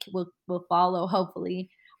know will follow hopefully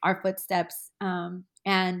our footsteps,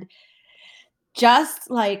 and just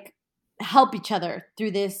like help each other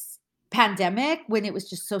through this pandemic when it was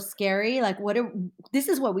just so scary. Like this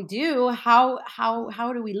is what we do. How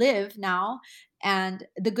do we live now? And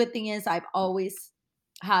the good thing is I've always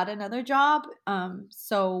had another job,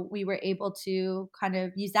 so we were able to kind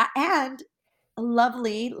of use that and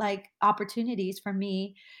lovely like opportunities for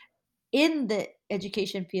me in the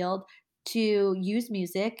education field to use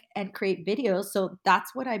music and create videos. So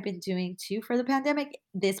that's what I've been doing too for the pandemic.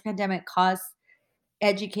 This pandemic caused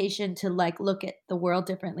education to like look at the world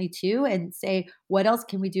differently too and say, what else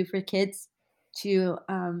can we do for kids to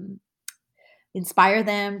inspire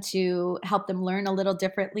them, to help them learn a little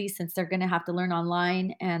differently since they're going to have to learn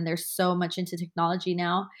online and there's so much into technology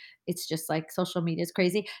now. It's just like social media is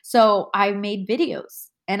crazy. So I made videos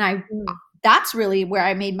and Mm. that's really where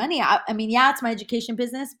I made money. I mean, yeah, it's my education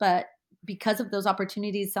business, but because of those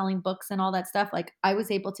opportunities selling books and all that stuff, like I was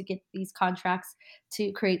able to get these contracts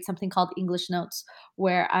to create something called English Notes,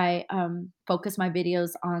 where I focus my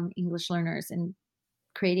videos on English learners and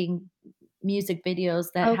creating music videos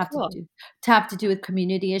that Oh, cool. have to do with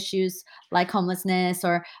community issues like homelessness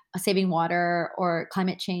or saving water or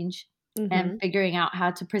climate change, and Hmm. figuring out how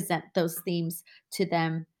to present those themes to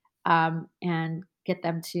them, and get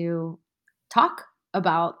them to talk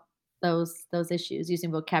about those issues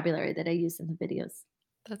using vocabulary that I use in the videos.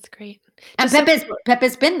 That's great. And Just so people,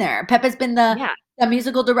 Pepe's been there. Pepe's been yeah. the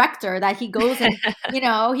musical director that he goes and,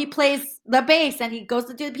 he plays the bass and he goes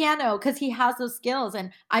to do the piano because he has those skills,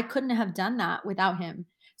 and I couldn't have done that without him.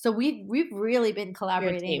 So we've really been Your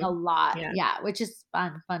collaborating a team. lot. Yeah. Yeah, which is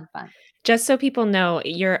fun, fun, fun. Just so people know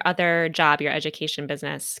your other job, your education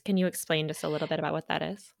business, can you explain just a little bit about what that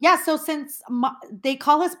is? Yeah, so since they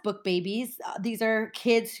call us book babies, these are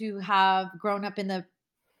kids who have grown up in the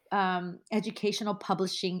educational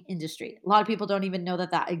publishing industry. A lot of people don't even know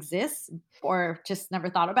that that exists or just never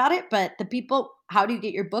thought about it. But how do you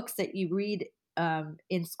get your books that you read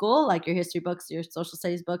in school, like your history books, your social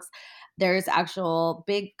studies books? There's actual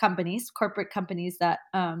big companies, corporate companies that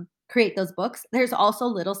create those books. There's also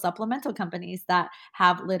little supplemental companies that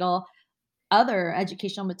have little other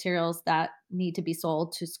educational materials that need to be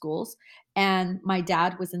sold to schools. And my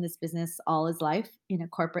dad was in this business all his life in a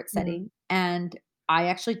corporate Mhm. setting. And I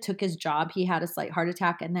actually took his job. He had a slight heart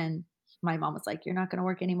attack. And then my mom was like, "You're not going to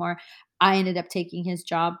work anymore." I ended up taking his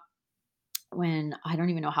job when I don't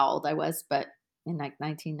even know how old I was, but in like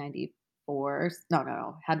 1994.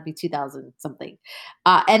 No, had to be 2000 something.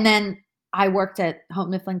 And then I worked at Hope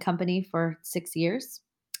Mifflin Company for 6 years.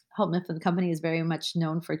 Hope Mifflin Company is very much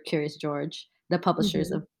known for Curious George, the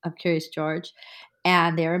publishers Mhm. of Curious George,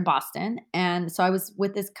 and they're in Boston. And so I was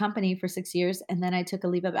with this company for 6 years, and then I took a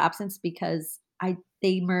leave of absence because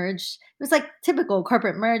they merged. It was like typical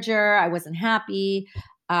corporate merger. I wasn't happy.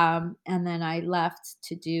 And then I left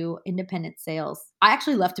to do independent sales. I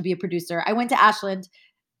actually left to be a producer. I went to Ashland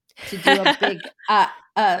to do a big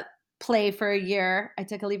play for a year. I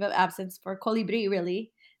took a leave of absence for Colibri,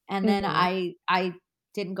 really, and then Mhm. I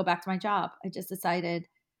didn't go back to my job. I just decided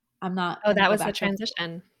I'm not Oh, going to that go was the back to.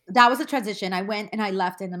 transition. That was a transition. I went and I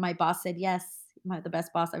left, and then my boss said yes. The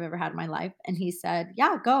best boss I've ever had in my life, and he said,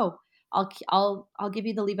 "Yeah, go. I'll give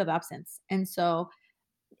you the leave of absence." And so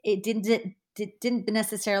it didn't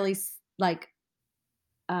necessarily like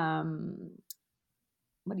um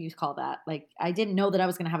what do you call that? Like, I didn't know that I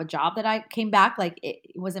was gonna have a job that I came back, like, it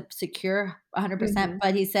wasn't secure 100%, Mhm.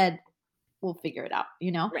 but he said, "We'll figure it out,"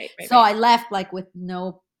 you know? Right, right, So right. I left, like, with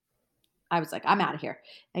no. I was like, "I'm outta here."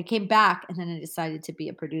 I came back, and then I decided to be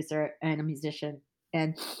a producer and a musician,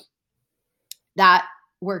 and that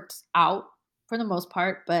worked out for the most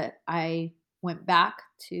part, but I went back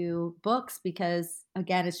to books because,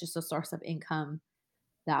 again, it's just a source of income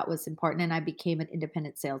that was important, and I became an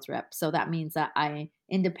independent sales rep. So that means that I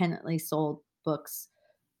independently sold books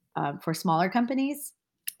for smaller companies,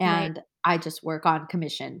 Right, and I just work on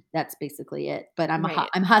commission. That's basically it. But right.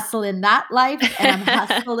 I'm hustling that life, and I'm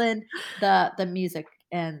hustling the music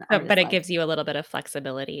and But artist it life. gives you a little bit of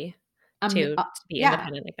flexibility I'm to be Yeah,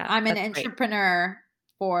 independent like that. I'm an That's great. entrepreneur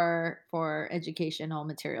for educational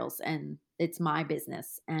materials, and it's my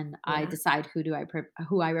business, and I Yeah. decide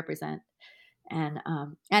who I represent, and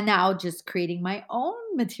now just creating my own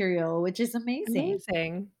material, which is amazing.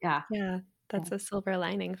 Amazing. Yeah, Yeah, yeah, that's a silver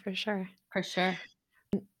lining for sure. for sure.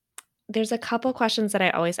 There's a couple questions that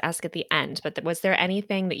I always ask at the end, but was there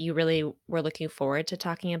anything that you really were looking forward to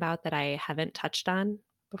talking about that I haven't touched on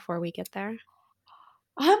before we get there?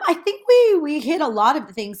 I think we hit a lot of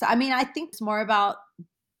the things. I mean, I think it's more about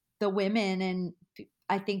the women, and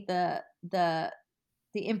I think the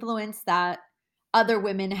influence that other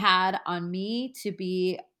women had on me to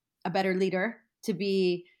be a better leader, to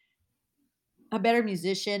be a better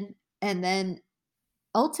musician, and then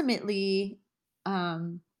ultimately,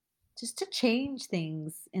 um, just to change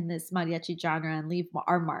things in this mariachi genre and leave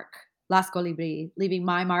our mark. Las Colibri, leaving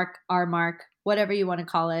my mark, our mark, whatever you want to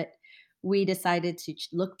call it. We decided to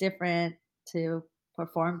look different, to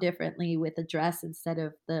perform differently with a dress instead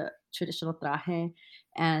of the traditional traje.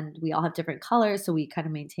 And we all have different colors, so we kind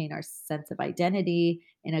of maintain our sense of identity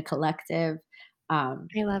in a collective. Um,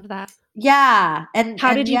 I love that. yeah, and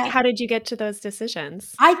yeah, How did you get to those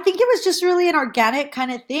decisions? I think it was just really an organic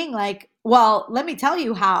kind of thing. Like, well, let me tell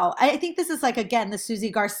you how. I think this is like, again, the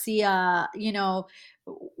Susie Garcia,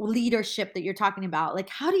 leadership that you're talking about. Like,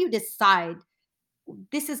 how do you decide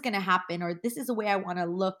this is going to happen, or this is the way I want to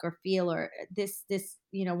look or feel, or this,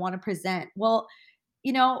 want to present? Well,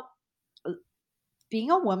 you know,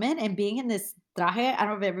 being a woman and being in this traje, I don't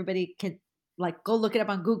know if everybody can like go look it up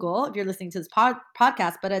on Google if you're listening to this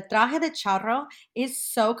podcast, but a traje de charro is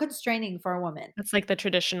so constraining for a woman. That's like the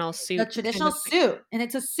traditional The suit kind traditional of thing. suit, and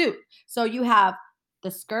it's a suit. So you have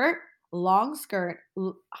the skirt, long skirt,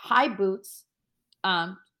 high boots,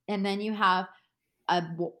 and then you have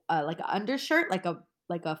like an undershirt, like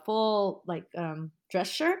a full dress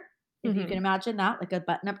shirt, if you can Mhm. imagine that, like a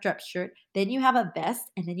button-up dress shirt. Then you have a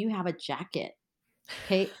vest, and then you have a jacket.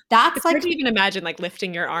 Okay, that's It's hard like to even imagine, like,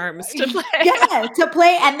 lifting your arms to play. yeah, to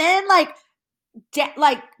play, and then like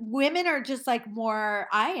women are just like more.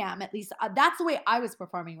 I am at least. That's the way I was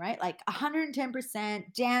performing, right? Like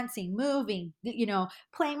 110% dancing, moving,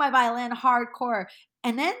 playing my violin hardcore,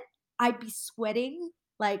 and then I'd be sweating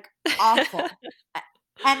like awful.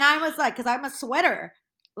 And I was like, because I'm a sweater,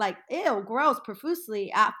 like, ew, gross,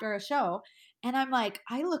 profusely after a show. And I'm like,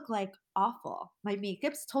 I look like awful. My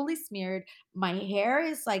makeup's totally smeared. My hair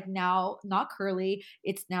is like now not curly.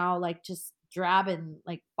 It's now like just drab and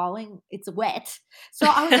like falling. It's wet. So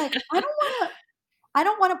I was like, I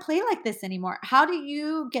don't want to play like this anymore. How do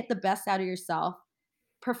you get the best out of yourself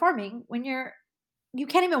performing when you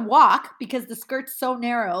can't even walk because the skirt's so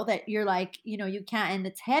narrow that you're like, you can't, and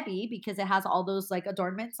it's heavy because it has all those like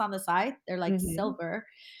adornments on the side. They're like Mhm. silver.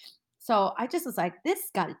 So I just was like, this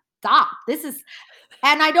got to stop.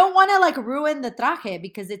 And I don't want to like ruin the traje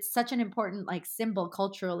because it's such an important like symbol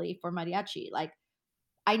culturally for mariachi. Like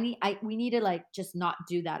we need to like just not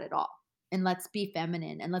do that at all. And let's be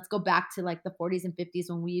feminine, and let's go back to like the 40s and 50s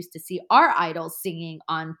when we used to see our idols singing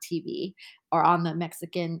on TV or on the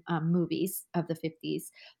Mexican movies of the 50s.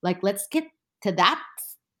 Like, let's get to that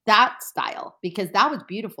style because that was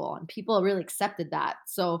beautiful and people really accepted that.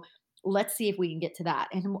 So let's see if we can get to that.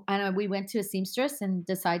 And we went to a seamstress and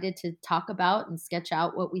decided to talk about and sketch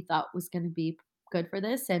out what we thought was going to be good for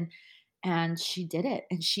this. And she did it,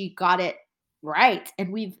 and she got it right.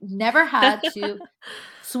 And we've never had to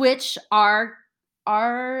switch our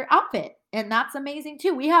outfit. And that's amazing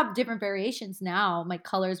too. We have different variations now. My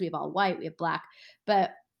colors, we have all white, we have black,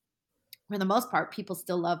 but for the most part, people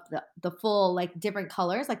still love the full like different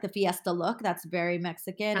colors, like the fiesta look. That's very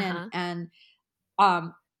Mexican. and Uh-huh. and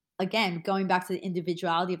um again, going back to the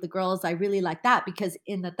individuality of the girls, I really like that because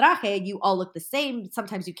in the traje you all look the same.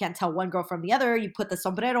 Sometimes you can't tell one girl from the other. You put the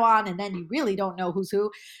sombrero on and then you really don't know who's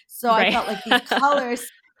who. So I Right. felt like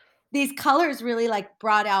these colors really like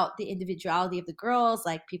brought out the individuality of the girls.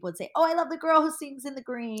 Like people would say, "Oh, I love the girl who sings in the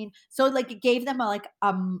green." So like it gave them like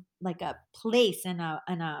a place and a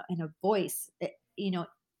voice,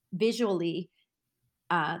 visually,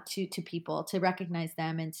 to people, to recognize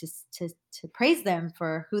them and to praise them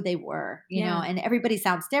for who they were. Yeah. And everybody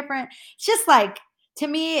sounds different. It's just like, to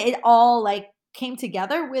me, it all like came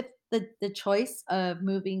together with the choice of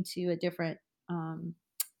moving to a different um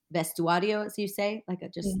vestuario, as you say, like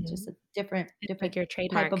just Mhm. a different It's different like your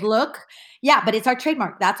type of trademark. look. Yeah, but it's our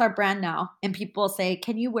trademark. That's our brand now. And people say,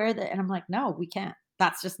 "Can you wear that?" And I'm like, "No, we can't.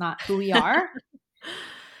 That's just not who we are."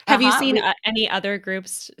 Have you Uh-huh. seen, any other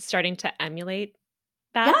groups starting to emulate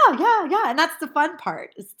Yeah, that? yeah, yeah. And that's the fun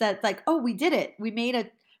part. Is that like, "Oh, we did it. We made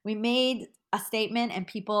a statement, and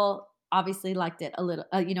people obviously liked it a little,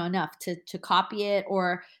 enough to copy it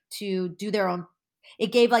or to do their own."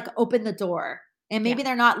 It gave like open the door. And Yeah, maybe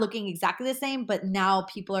they're not looking exactly the same, but now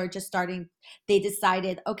people are just starting. They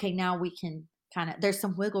decided, okay, now we can there's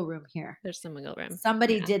some wiggle room here. there's some wiggle room.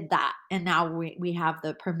 Somebody Yeah, did that, and now we have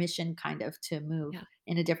the permission kind of to move yeah.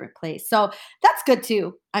 in a different place. So that's good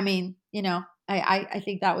too. I mean, I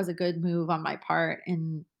think that was a good move on my part,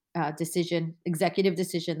 and executive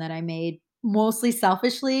decision that I made mostly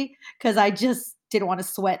selfishly because I just didn't want to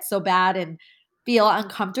sweat so bad and feel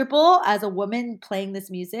uncomfortable as a woman playing this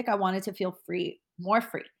music. I wanted to feel free, more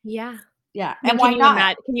free. Yeah. Yeah, I mean, and why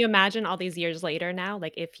not? can you imagine all these years later now,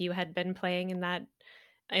 like, if you had been playing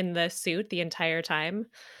in the suit the entire time,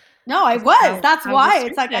 No, I just was. That's how why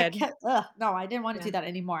it's like I restricted. kept. Ugh, no, I didn't want to Yeah, do that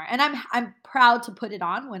anymore. And I'm proud to put it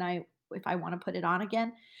on if I want to put it on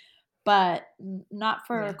again, but not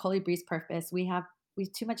yeah. for Colibри's purpose. We have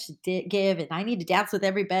too much to give, and I need to dance with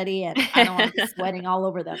everybody, and I don't want to be sweating all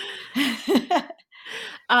over them.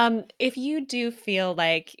 If you do feel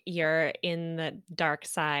like you're in the dark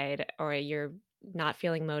side or you're not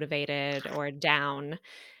feeling motivated or down,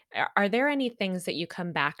 are there any things that you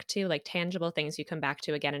come back to, like tangible things you come back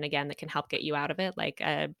to again and again that can help get you out of it? Like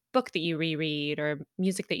a book that you reread or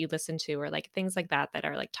music that you listen to or like things like that that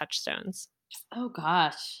are like touchstones? Oh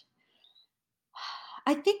gosh.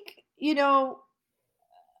 I think,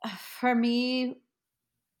 for me,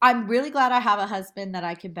 I'm really glad I have a husband that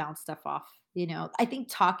I can bounce stuff off. I think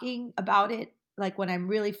talking about it, like when I'm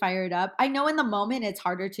really fired up, I know in the moment it's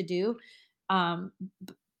harder to do. Um,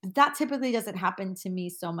 that typically doesn't happen to me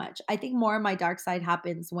so much. I think more of my dark side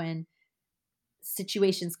happens when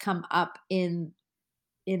situations come up in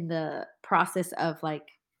the process of like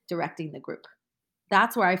directing the group.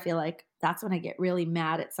 That's where I feel like that's when I get really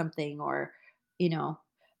mad at something or, you know,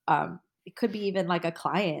 it could be even like a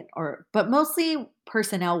client but mostly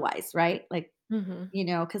personnel wise, right? Like, Mhm.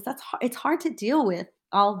 because it's hard to deal with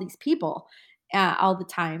all these people all the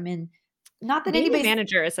time. And not that Being a anybody's,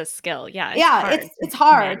 manager is a skill. Yeah, it's yeah, hard to it's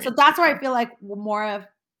hard. So manage that's where I people. feel like more of,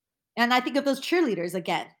 and I think of those cheerleaders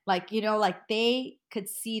again, like, like they could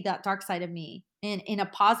see that dark side of me in a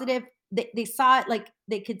positive. They saw it like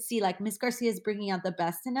they could see like Miss Garcia is bringing out the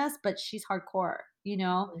best in us, but she's hardcore,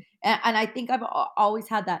 Mhm. and I think I've always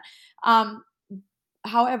had that. Um,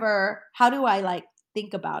 However, how do I like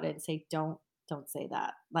think about it and say, don't say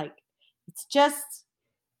that? Like, it's just,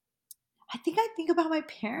 I think I think about my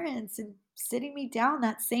parents and sitting me down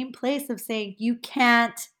that same place of saying, you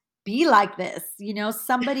can't be like this.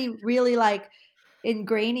 Somebody really like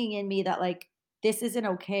ingraining in me that like, this isn't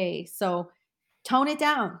okay. So tone it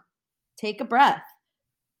down, take a breath.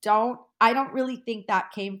 I don't really think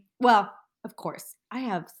that came, well, of course, I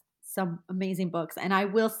have some amazing books. And I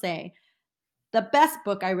will say the best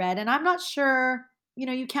book I read, and I'm not sure,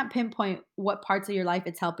 you can't pinpoint what parts of your life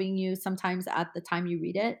it's helping you sometimes at the time you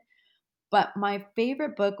read it. But my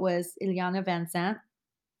favorite book was Ileana Van Sant.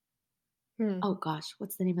 Hmm. Oh gosh,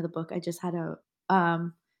 what's the name of the book? I just had a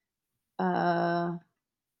uh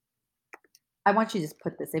I want you to just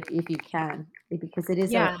put this if you can, because it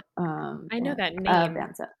is Yeah, I know that name.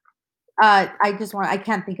 Van Sant. I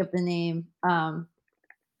can't think of the name. Oh,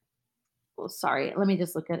 sorry. Let me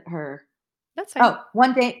just look at her. That's fine. Oh,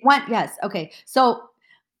 yes. Okay. So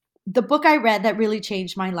the book I read that really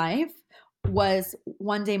changed my life was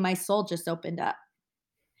One Day My Soul Just Opened Up.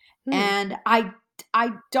 Hmm. And I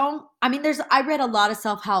don't I mean I read a lot of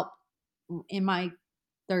self-help in my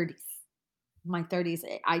 30s. My 30s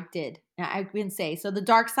I did. I can say. So the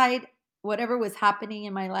dark side, whatever was happening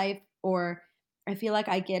in my life, or I feel like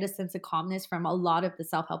I get a sense of calmness from a lot of the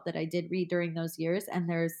self-help that I did read during those years. And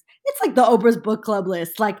it's like the Oprah's book club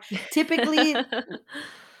list. Like typically,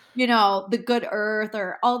 The Good Earth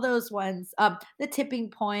or all those ones, The Tipping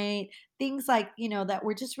Point, things like, that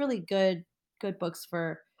were just really good books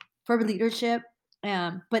for leadership.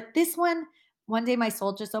 But this One Day My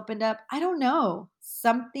Soul Just Opened Up. I don't know.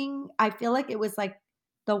 Something I feel like it was like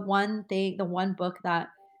the one book that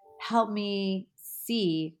helped me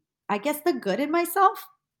see, I guess, the good in myself,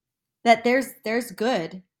 that there's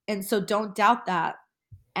good. And so don't doubt that.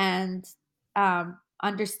 And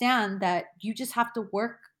understand that you just have to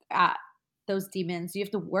work at those demons. You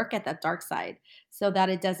have to work at that dark side so that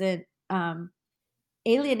it doesn't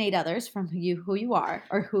alienate others from who you are,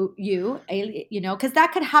 or who you alienate, because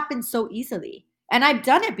that could happen so easily. And I've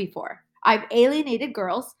done it before. I've alienated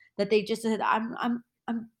girls that they just said, I'm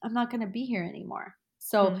not going to be here anymore.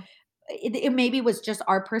 So Hmm. it maybe was just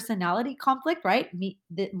our personality conflict, right?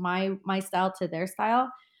 My style to their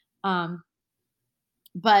style. Um,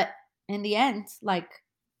 but in the end, like,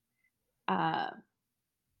 uh,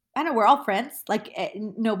 I know we're all friends. Like,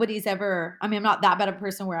 nobody's ever. I mean, I'm not that bad a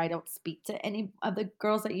person where I don't speak to any of the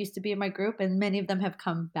girls that used to be in my group, and many of them have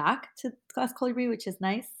come back to classical degree, which is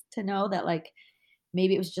nice to know that. Like,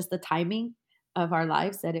 maybe it was just the timing of our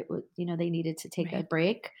lives that it would, they needed to take a Right.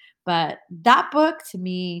 break. But that book to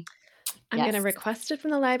me, I'm gonna yes, request it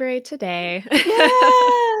from the library today.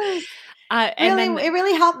 yes, And really, then it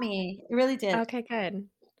really helped me. It really did. okay, good.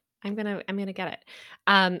 I'm gonna get it.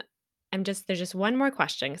 Um, there's just one more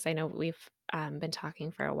question because I know we've been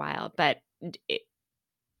talking for a while, but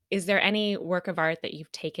is there any work of art that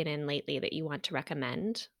you've taken in lately that you want to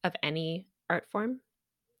recommend of any art form?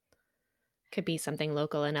 Could be something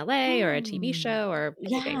local in LA or a TV show or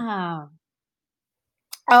anything. Yeah.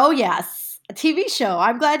 Oh, yes. A TV show.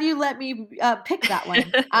 I'm glad you let me, pick that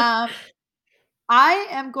one. I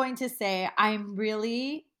am going to say I'm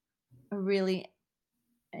really, really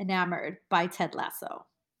enamored by Ted Lasso.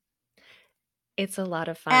 It's a lot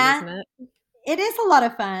of fun, And isn't it? it is a lot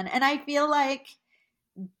of fun, and I feel like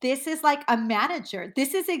this is like a manager.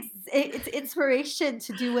 This is it's inspiration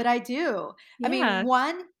to do what I do. I mean, Yeah.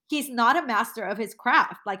 one, he's not a master of his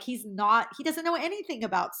craft. Like he doesn't know anything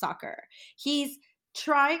about soccer. He's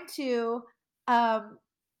trying to um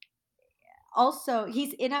also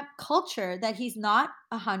he's in a culture that he's not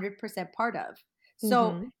 100% part of.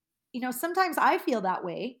 So, Mhm. sometimes I feel that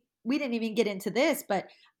way. We didn't even get into this, but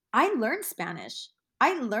I learned Spanish.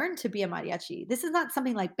 I learned to be a mariachi. This is not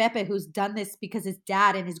something like Pepe, who's done this because his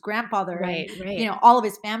dad and his grandfather and Right, right. all of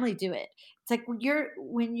his family do it. It's like when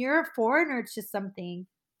you're a foreigner to something,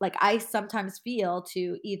 like I sometimes feel,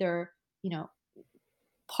 to either, you know,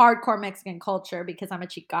 hardcore Mexican culture because I'm a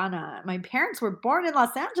Chicana. My parents were born in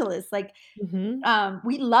Los Angeles. Like, Mhm.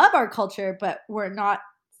 we love our culture, but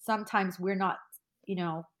sometimes we're not,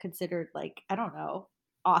 considered, like, I don't know,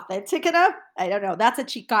 authentic enough. I don't know. That's a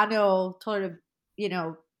Chicano sort of, you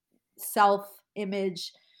know,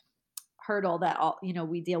 self-image hurdle that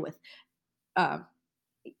we deal with. Um,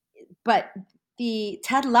 but the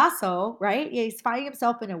Ted Lasso, right? Yeah, he's finding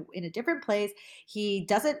himself in a different place. He's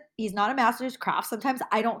not a master of his craft. Sometimes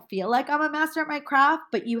I don't feel like I'm a master at my craft,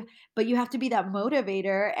 but you have to be that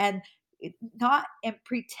motivator and not and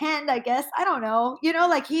pretend, I guess. I don't know.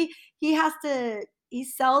 Like he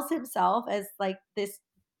sells himself as like this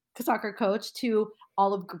soccer coach to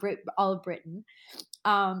all of Britain.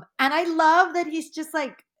 And I love that he's just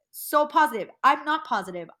like so positive. I'm not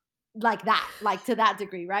positive like that, like to that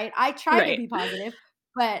degree, right? I try to Right. be positive,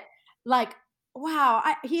 but like, wow,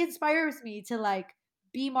 he inspires me to like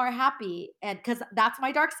be more happy. And because that's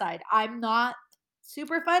my dark side. I'm not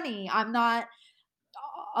super funny. I'm not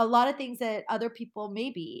a lot of things that other people may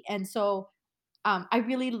be. And so I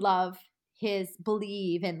really love his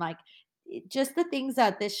belief and like just the things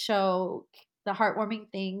that this show, the heartwarming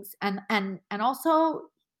things, and also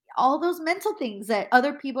all those mental things that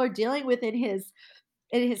other people are dealing with in his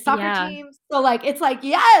soccer Yeah. team. So like it's like,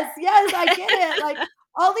 yes, yes, I get it. Like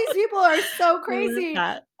all these people are so I love crazy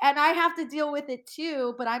that. and I have to deal with it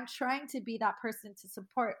too, but I'm trying to be that person to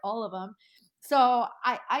support all of them. So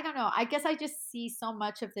I don't know. I guess I just see so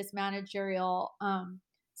much of this managerial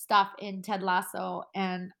stuff in Ted Lasso,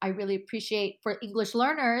 and I really appreciate for English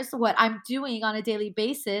learners what I'm doing on a daily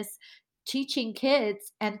basis, teaching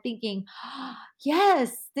kids and thinking,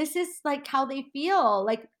 yes, this is like how they feel.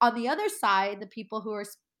 Like on the other side, the people who are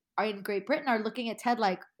in Great Britain are looking at Ted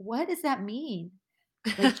like, what does that mean?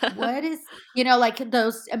 Like, what is, like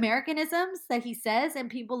those Americanisms that he says, and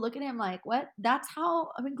people look at him like, what? That's how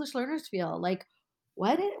English learners feel. Like,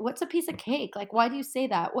 what's a piece of cake? Like, why do you say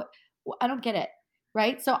that? I don't get it.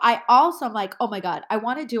 Right. So I also am like, oh my God, I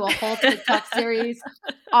want to do a whole TikTok series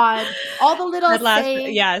on all the little That last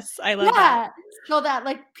sayings. yes, I love that. Yeah. So that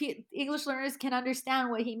like English learners can understand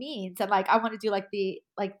what he means. And like, I want to do like the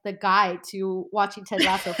guide to watching Ted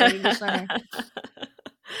Lasso for an English learner.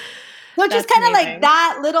 So just That's kind of like amazing.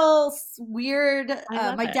 that little weird. I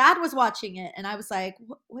love My it. dad was watching it, and I was like,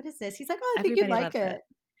 "What is this?" He's like, "Oh, I think you'd Everybody like loves it. it."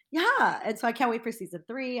 Yeah, and so I can't wait for season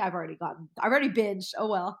 3. I've already binged. Oh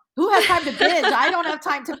well, who has time to binge? I don't have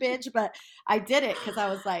time to binge, but I did it because I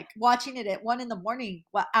was like watching it at 1 a.m.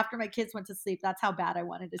 After my kids went to sleep. That's how bad I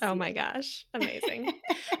wanted to Oh see my it. gosh, amazing.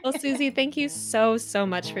 Well, Susie, thank you so, so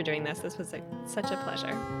much for doing this. This was such a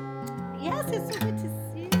pleasure. Yes, it's so good to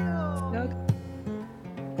see So you.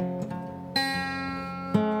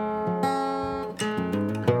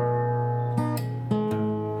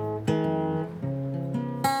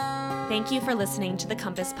 Thank you for listening to the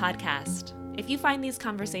Compass Podcast. If you find these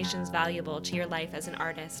conversations valuable to your life as an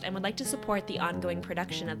artist and would like to support the ongoing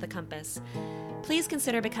production of The Compass, please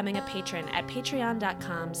consider becoming a patron at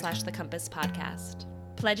patreon.com/thecompasspodcast.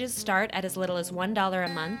 Pledges start at as little as $1 a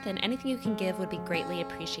month, and anything you can give would be greatly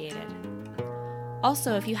appreciated.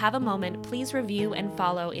 Also, if you have a moment, please review and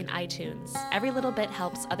follow in iTunes. Every little bit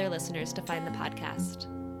helps other listeners to find the podcast.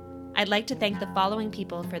 I'd like to thank the following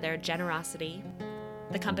people for their generosity.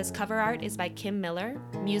 The Compass cover art is by Kim Miller,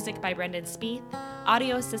 music by Brendan Spieth,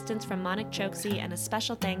 audio assistance from Monik Choksi, and a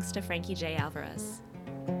special thanks to Frankie J. Alvarez.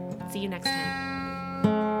 See you next time.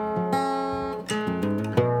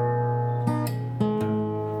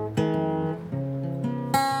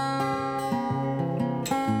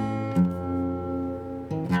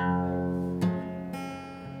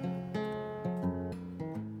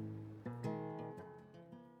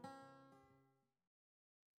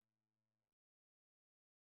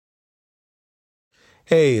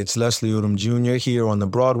 Hey, it's Leslie Odom Jr. here on the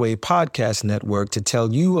Broadway Podcast Network to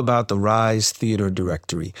tell you about the Rise Theater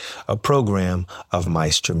Directory, a program of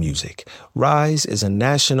Maestro Music. Rise is a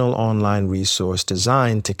national online resource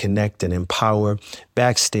designed to connect and empower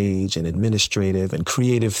backstage and administrative and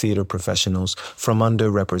creative theater professionals from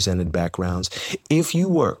underrepresented backgrounds. If you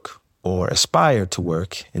work or aspire to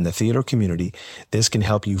work in the theater community, this can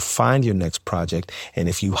help you find your next project. And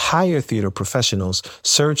if you hire theater professionals,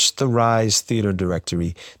 search the Rise Theater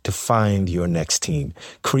Directory to find your next team.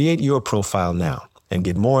 Create your profile now and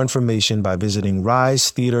get more information by visiting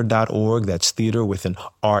risetheater.org. That's theater with an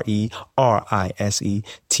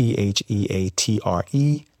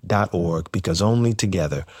RERISETHEATRE.org, because only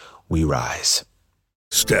together we rise.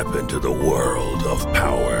 Step into the world of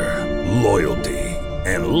power, loyalty,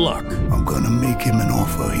 and luck. I'm gonna make him an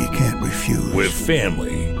offer he can't refuse. With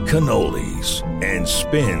family, cannolis, and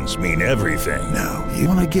spins mean everything. Now, you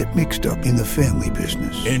wanna get mixed up in the family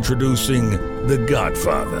business. Introducing The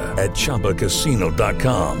Godfather at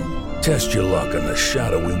ChumbaCasino.com. Test your luck in the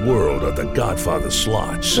shadowy world of The Godfather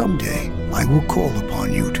slot. Someday, I will call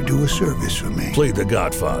upon you to do a service for me. Play The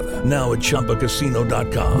Godfather, now at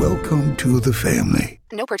ChumbaCasino.com. Welcome to the family.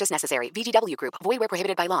 No purchase necessary. VGW Group. Void where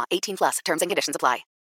prohibited by law. 18+. Terms and conditions apply.